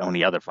 obviously the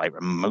only other fight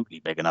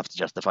remotely big enough to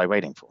justify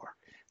waiting for?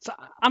 So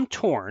I'm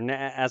torn,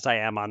 as I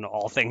am on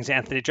all things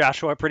Anthony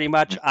Joshua, pretty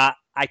much.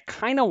 I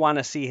kind of want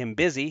to see him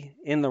busy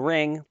in the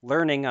ring,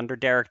 learning under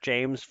Derek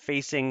James,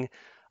 facing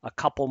a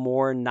couple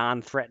more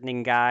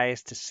non-threatening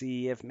guys to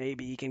see if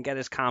maybe he can get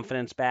his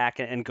confidence back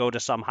and go to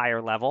some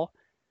higher level.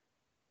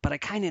 But I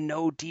kind of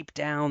know deep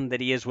down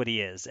that he is what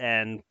he is,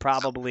 and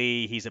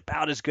probably he's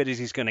about as good as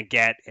he's going to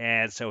get,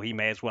 and so he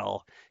may as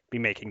well be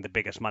making the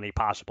biggest money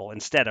possible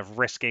instead of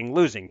risking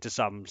losing to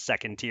some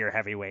second-tier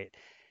heavyweight.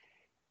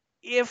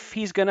 If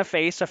he's going to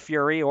face a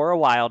Fury or a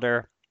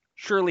Wilder,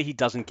 surely he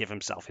doesn't give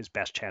himself his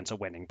best chance of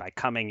winning by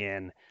coming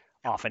in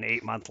off an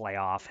 8-month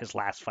layoff, his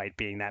last fight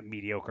being that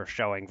mediocre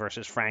showing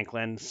versus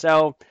Franklin.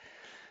 So,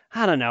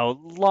 I don't know,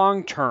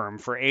 long term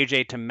for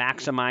AJ to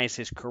maximize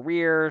his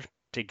career,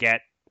 to get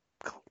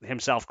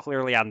himself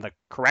clearly on the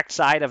correct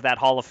side of that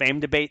Hall of Fame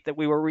debate that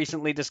we were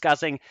recently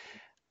discussing,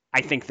 I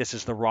think this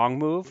is the wrong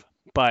move.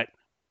 But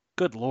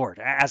good Lord,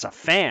 as a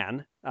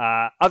fan,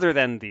 other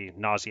than the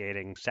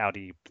nauseating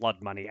Saudi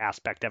blood money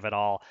aspect of it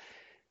all,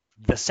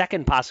 the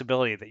second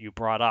possibility that you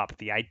brought up,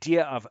 the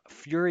idea of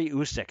Fury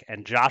Usyk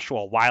and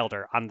Joshua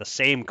Wilder on the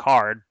same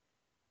card,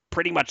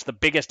 pretty much the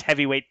biggest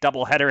heavyweight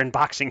doubleheader in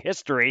boxing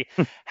history,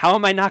 how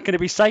am I not going to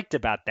be psyched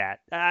about that?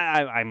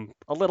 I'm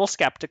a little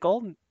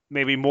skeptical,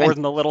 maybe more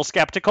than a little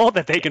skeptical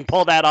that they can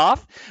pull that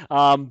off.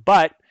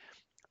 But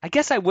I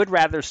guess I would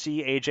rather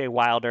see AJ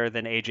Wilder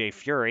than AJ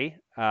Fury.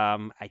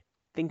 I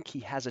think he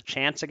has a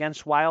chance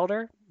against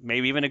Wilder,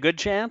 maybe even a good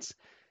chance.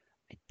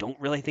 I don't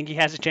really think he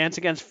has a chance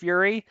against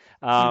Fury.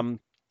 And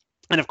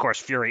of course,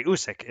 Fury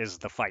Usyk is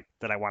the fight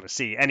that I want to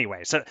see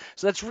anyway. So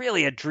that's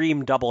really a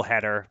dream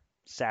doubleheader.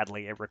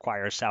 Sadly, it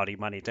requires Saudi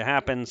money to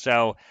happen.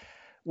 So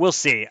we'll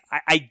see.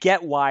 I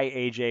get why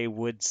AJ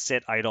would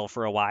sit idle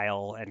for a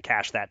while and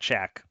cash that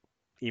check,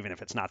 even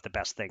if it's not the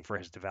best thing for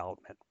his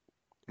development.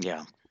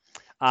 Yeah.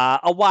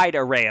 A wide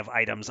array of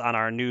items on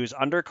our news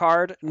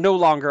undercard. No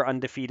longer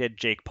undefeated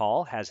Jake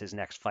Paul has his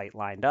next fight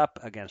lined up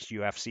against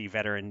UFC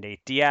veteran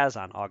Nate Diaz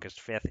on August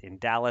 5th in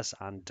Dallas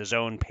on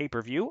DAZN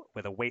pay-per-view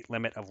with a weight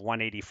limit of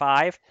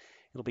 185.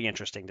 It'll be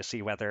interesting to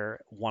see whether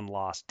one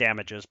loss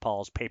damages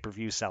Paul's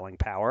pay-per-view selling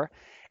power.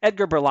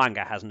 Edgar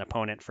Berlanga has an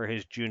opponent for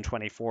his June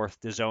 24th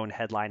DAZN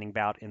headlining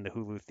bout in the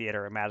Hulu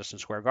Theater at Madison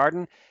Square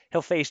Garden.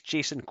 He'll face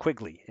Jason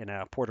Quigley in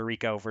a Puerto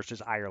Rico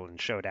versus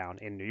Ireland showdown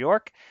in New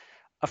York.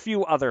 A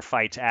few other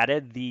fights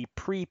added. The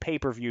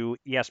pre-pay-per-view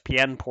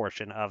ESPN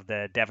portion of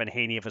the Devin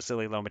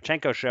Haney-Vasily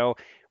Lomachenko show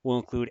will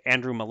include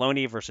Andrew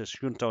Maloney versus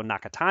Shunto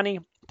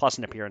Nakatani, plus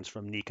an appearance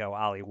from Nico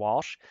Ali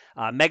Walsh.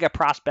 Mega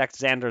prospect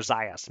Xander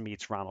Zayas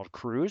meets Ronald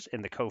Cruz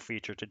in the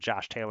co-feature to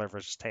Josh Taylor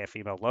versus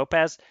Teofimo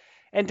Lopez.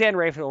 And Dan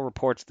Rafael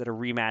reports that a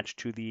rematch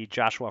to the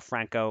Joshua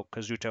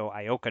Franco-Kazuto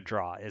Ioka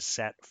draw is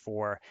set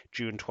for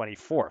June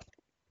 24th.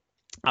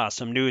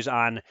 Some news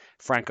on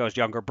Franco's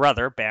younger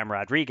brother, Bam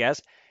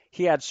Rodriguez.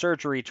 He had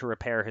surgery to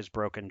repair his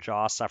broken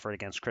jaw suffered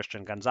against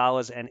Christian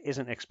Gonzalez and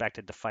isn't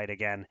expected to fight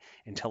again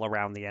until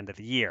around the end of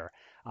the year.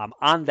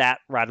 On that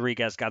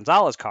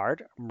Rodriguez-Gonzalez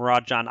card,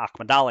 Muradjan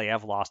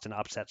Akhmadaliev lost an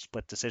upset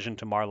split decision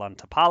to Marlon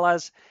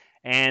Tapales,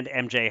 and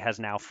MJ has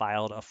now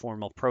filed a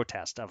formal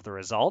protest of the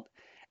result.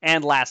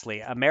 And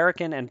lastly,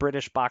 American and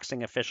British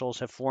boxing officials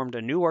have formed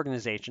a new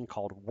organization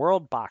called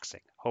World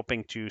Boxing,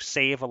 hoping to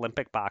save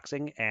Olympic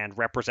boxing and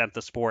represent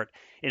the sport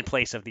in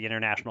place of the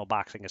International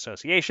Boxing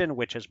Association,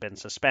 which has been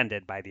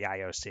suspended by the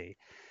IOC.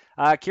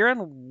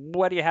 Kieran,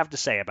 what do you have to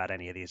say about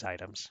any of these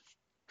items?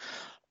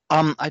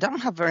 I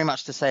don't have very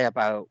much to say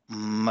about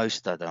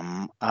most of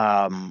them.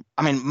 I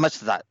mean,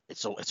 most of that,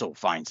 it's all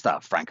fine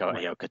stuff. Franco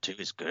Ioka 2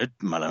 is good.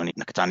 Maloney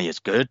Nakatani is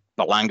good.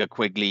 Berlanga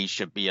Quigley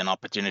should be an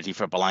opportunity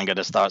for Berlanga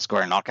to start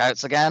scoring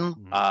knockouts again.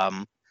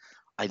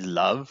 I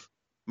love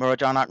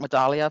Muradjan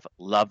Akhmadaliev.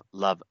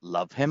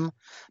 Love him.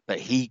 But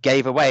he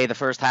gave away the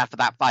first half of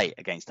that fight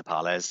against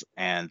Tapales,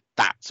 and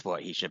that's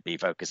what he should be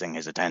focusing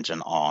his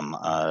attention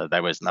on.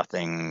 There was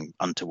nothing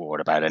untoward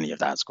about any of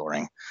that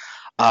scoring.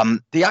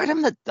 The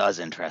item that does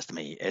interest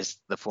me is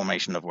the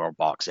formation of World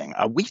Boxing.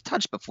 We've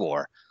touched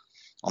before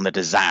on the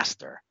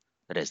disaster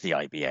that is the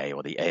IBA,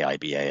 or the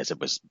AIBA as it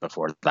was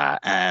before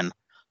that, and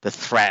the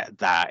threat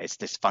that its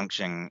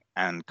dysfunction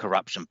and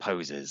corruption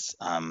poses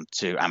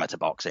to amateur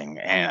boxing.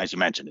 And as you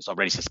mentioned, it's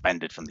already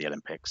suspended from the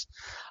Olympics.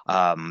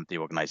 The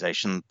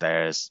organization,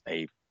 there's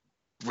a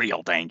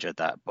real danger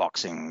that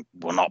boxing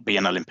will not be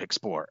an Olympic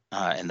sport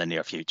in the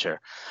near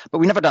future. But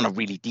we've never done a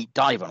really deep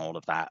dive on all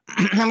of that.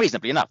 And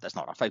reasonably enough, that's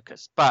not our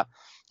focus. But,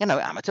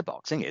 amateur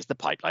boxing is the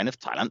pipeline of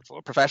talent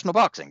for professional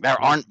boxing.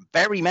 There aren't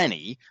very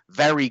many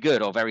very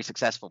good or very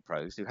successful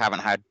pros who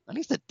haven't had at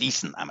least a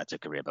decent amateur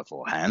career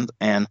beforehand.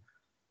 And,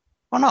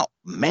 well, not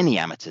many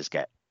amateurs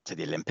get to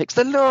the Olympics.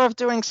 The lure of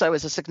doing so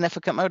is a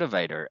significant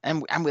motivator.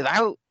 And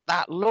without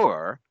that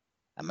lure,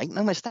 and make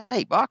no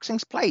mistake,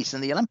 boxing's place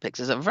in the Olympics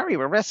is a very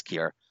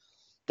riskier.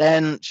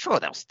 Then sure,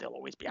 there'll still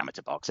always be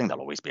amateur boxing.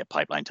 There'll always be a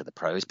pipeline to the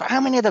pros. But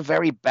how many of the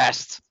very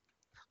best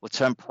will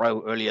turn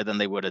pro earlier than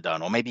they would have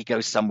done, or maybe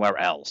go somewhere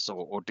else,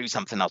 or do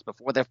something else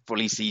before they're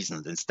fully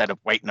seasoned, instead of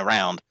waiting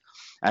around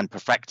and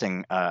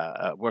perfecting,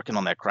 working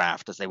on their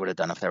craft as they would have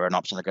done if there were an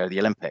option to go to the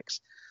Olympics?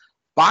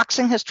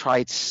 Boxing has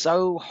tried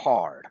so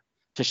hard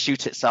to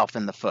shoot itself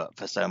in the foot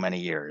for so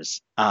many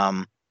years.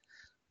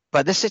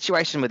 But this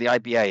situation with the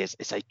IBA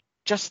is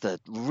just a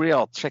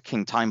real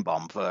ticking time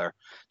bomb for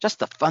just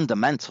the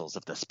fundamentals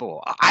of the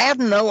sport. I have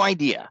no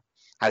idea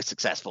how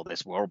successful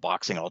this World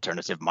Boxing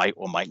alternative might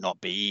or might not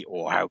be,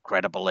 or how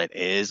credible it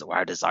is, or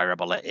how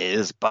desirable it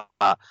is. But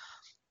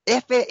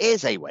if it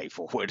is a way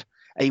forward,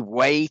 a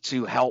way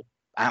to help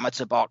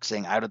amateur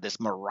boxing out of this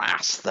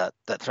morass that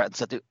threatens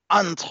to do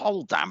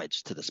untold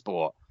damage to the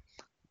sport,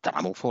 then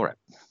I'm all for it.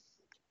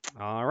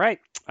 All right.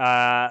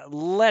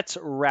 Let's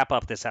wrap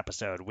up this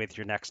episode with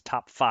your next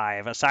top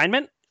 5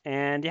 assignment.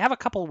 And you have a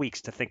couple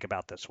weeks to think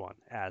about this one,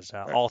 as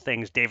all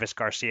things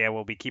Davis-Garcia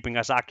will be keeping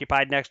us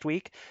occupied next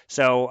week.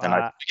 So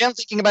I began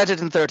thinking about it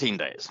in 13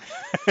 days.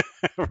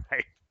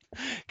 Right.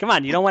 Come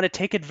on, you don't want to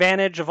take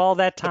advantage of all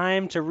that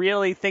time to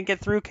really think it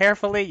through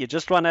carefully? You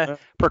just want to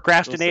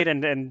procrastinate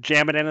and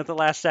jam it in at the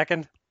last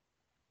second?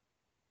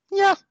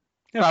 Yeah,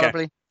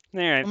 probably. All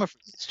right. I'm a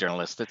freelance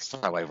journalist. It's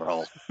how I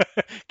roll.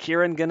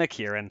 Kieran. All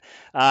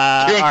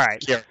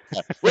right.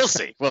 We'll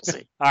see.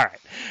 All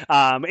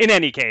right. In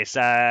any case,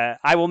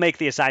 I will make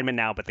the assignment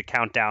now, but the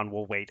countdown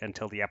will wait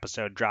until the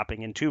episode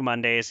dropping in 2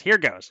 Mondays. Here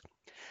goes.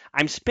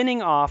 I'm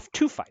spinning off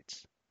 2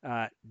 fights.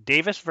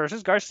 Davis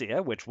versus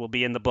Garcia, which will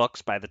be in the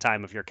books by the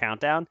time of your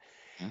countdown,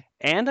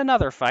 and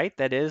another fight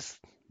that is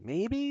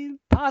maybe,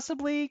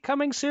 possibly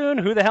coming soon.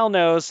 Who the hell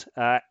knows?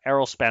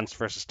 Errol Spence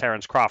versus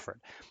Terence Crawford.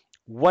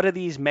 What do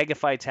these mega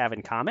fights have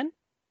in common?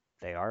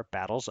 They are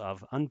battles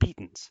of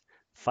unbeatens.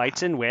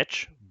 Fights in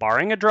which,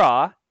 barring a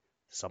draw,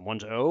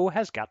 someone's O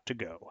has got to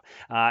go.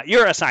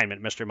 Your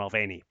assignment, Mr.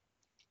 Mulvaney,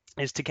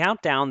 is to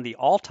count down the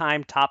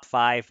all-time top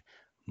 5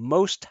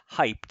 most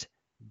hyped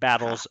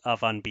battles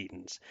of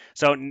unbeatens.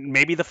 So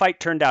maybe the fight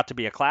turned out to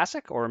be a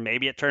classic, or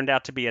maybe it turned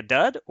out to be a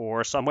dud,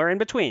 or somewhere in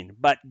between.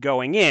 But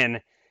going in,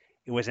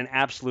 it was an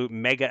absolute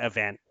mega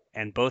event,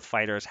 and both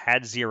fighters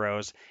had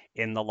zeros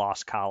in the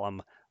loss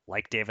column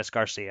like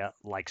Davis-Garcia,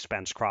 like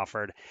Spence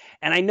Crawford.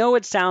 And I know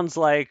it sounds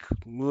like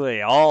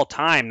all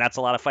time, that's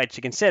a lot of fights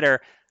to consider,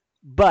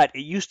 but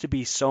it used to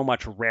be so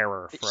much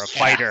rarer for a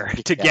fighter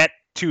to get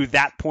to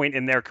that point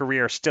in their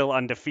career still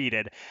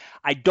undefeated.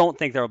 I don't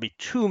think there will be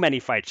too many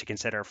fights to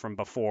consider from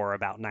before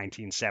about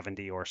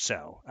 1970 or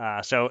so.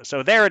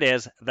 So there it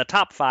is, the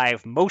top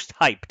 5 most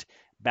hyped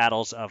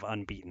battles of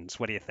unbeatens.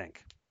 What do you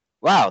think?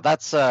 Wow,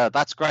 that's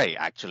great.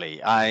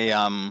 Actually, I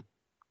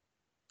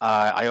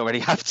already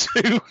have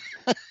 2.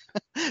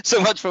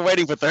 So much for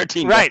waiting for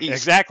 13 right, days. Right,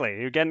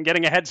 exactly. You're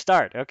getting a head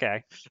start.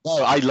 Okay.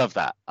 Oh, I love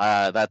that.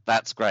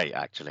 That's great,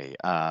 actually.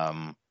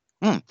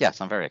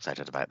 Yes, I'm very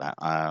excited about that.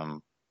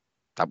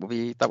 That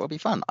would be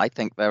fun. I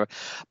think that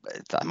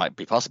might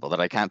be possible that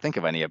I can't think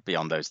of any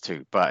beyond those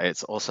 2, but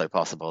it's also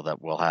possible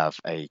that we'll have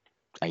a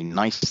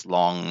nice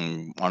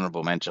long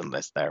honorable mention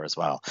list there as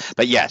well.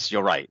 But yes,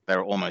 you're right.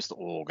 They're almost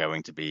all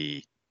going to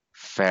be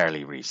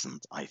fairly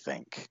recent, I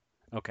think.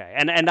 Okay,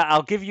 and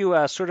I'll give you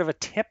a sort of a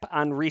tip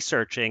on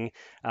researching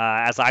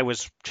as I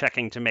was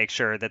checking to make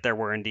sure that there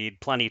were indeed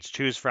plenty to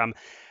choose from.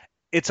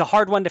 It's a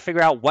hard one to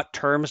figure out what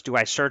terms do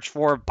I search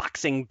for.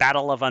 Boxing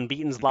battle of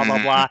unbeatens, blah,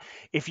 blah, blah.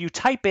 If you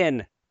type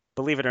in,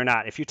 believe it or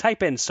not, if you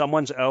type in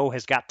someone's O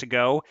has got to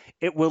go,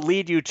 it will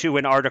lead you to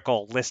an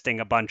article listing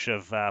a bunch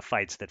of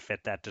fights that fit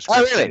that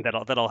description. Oh, really?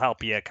 That'll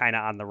help you kind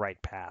of on the right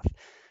path.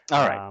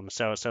 All right.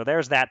 So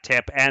there's that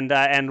tip.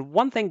 And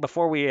one thing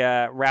before we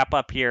wrap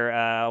up here,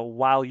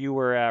 while you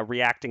were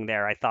reacting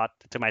there, I thought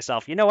to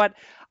myself, you know what?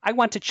 I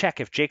want to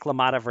check if Jake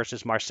LaMotta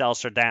versus Marcel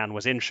Cerdan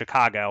was in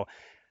Chicago.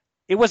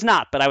 It was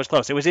not, but I was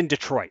close. It was in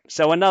Detroit,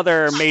 so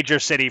another major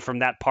city from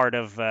that part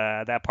of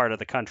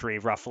the country,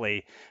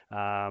 roughly.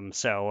 I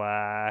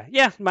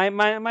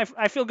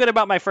feel good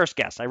about my first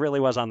guess. I really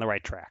was on the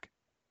right track.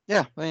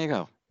 Yeah, there you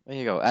go. There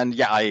you go. And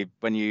yeah,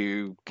 when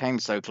you came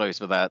so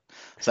close with that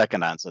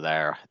second answer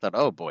there, I thought,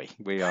 oh boy,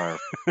 you're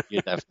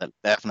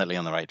definitely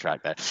on the right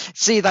track there.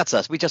 See, that's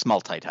us. We just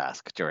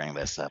multitask during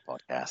this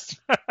podcast.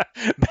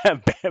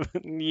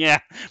 Yeah,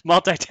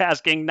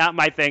 multitasking, not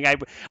my thing.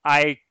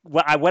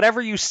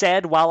 Whatever you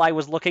said while I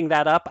was looking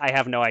that up, I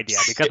have no idea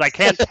because I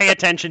can't pay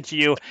attention to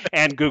you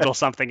and Google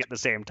something at the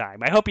same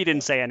time. I hope you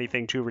didn't say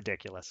anything too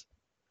ridiculous.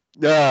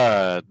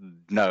 No,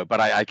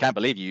 but I can't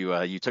believe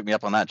you took me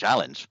up on that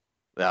challenge.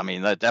 I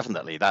mean,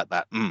 definitely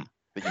that you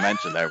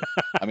mentioned there.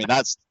 I mean,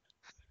 that's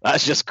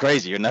just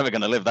crazy. You're never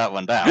going to live that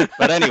one down.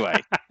 But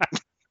anyway,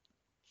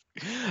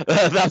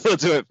 that will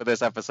do it for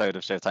this episode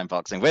of Showtime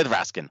Boxing with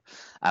Raskin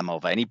and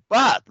Mulvaney.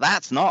 But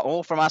that's not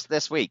all from us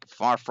this week.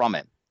 Far from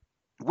it.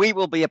 We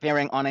will be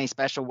appearing on a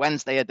special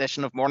Wednesday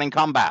edition of Morning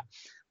Combat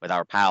with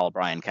our pal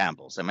Brian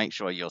Campbell. So make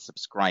sure you're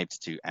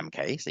subscribed to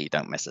MK so you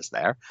don't miss us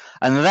there.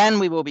 And then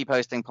we will be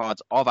posting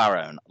pods of our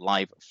own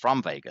live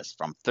from Vegas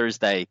from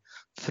Thursday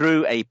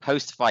through a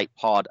post-fight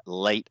pod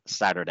late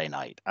Saturday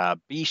night.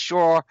 Be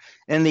sure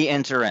in the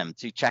interim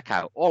to check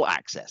out All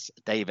Access,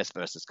 Davis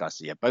versus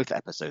Garcia, both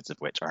episodes of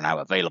which are now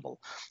available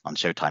on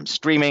Showtime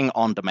streaming,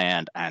 on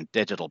demand, and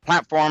digital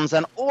platforms.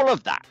 And all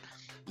of that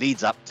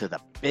leads up to the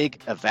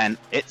big event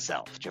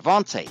itself.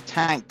 Gervonta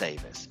Tank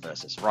Davis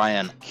versus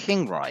Ryan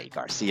King Roy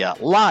Garcia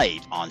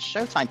live on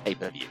Showtime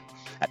pay-per-view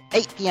at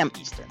 8 p.m.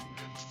 Eastern,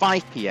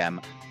 5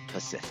 p.m.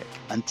 Pacific.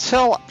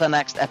 Until the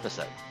next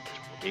episode,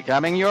 which will be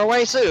coming your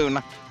way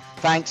soon,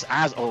 thanks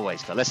as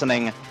always for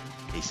listening.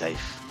 Be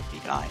safe, be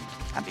kind,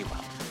 and be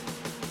well.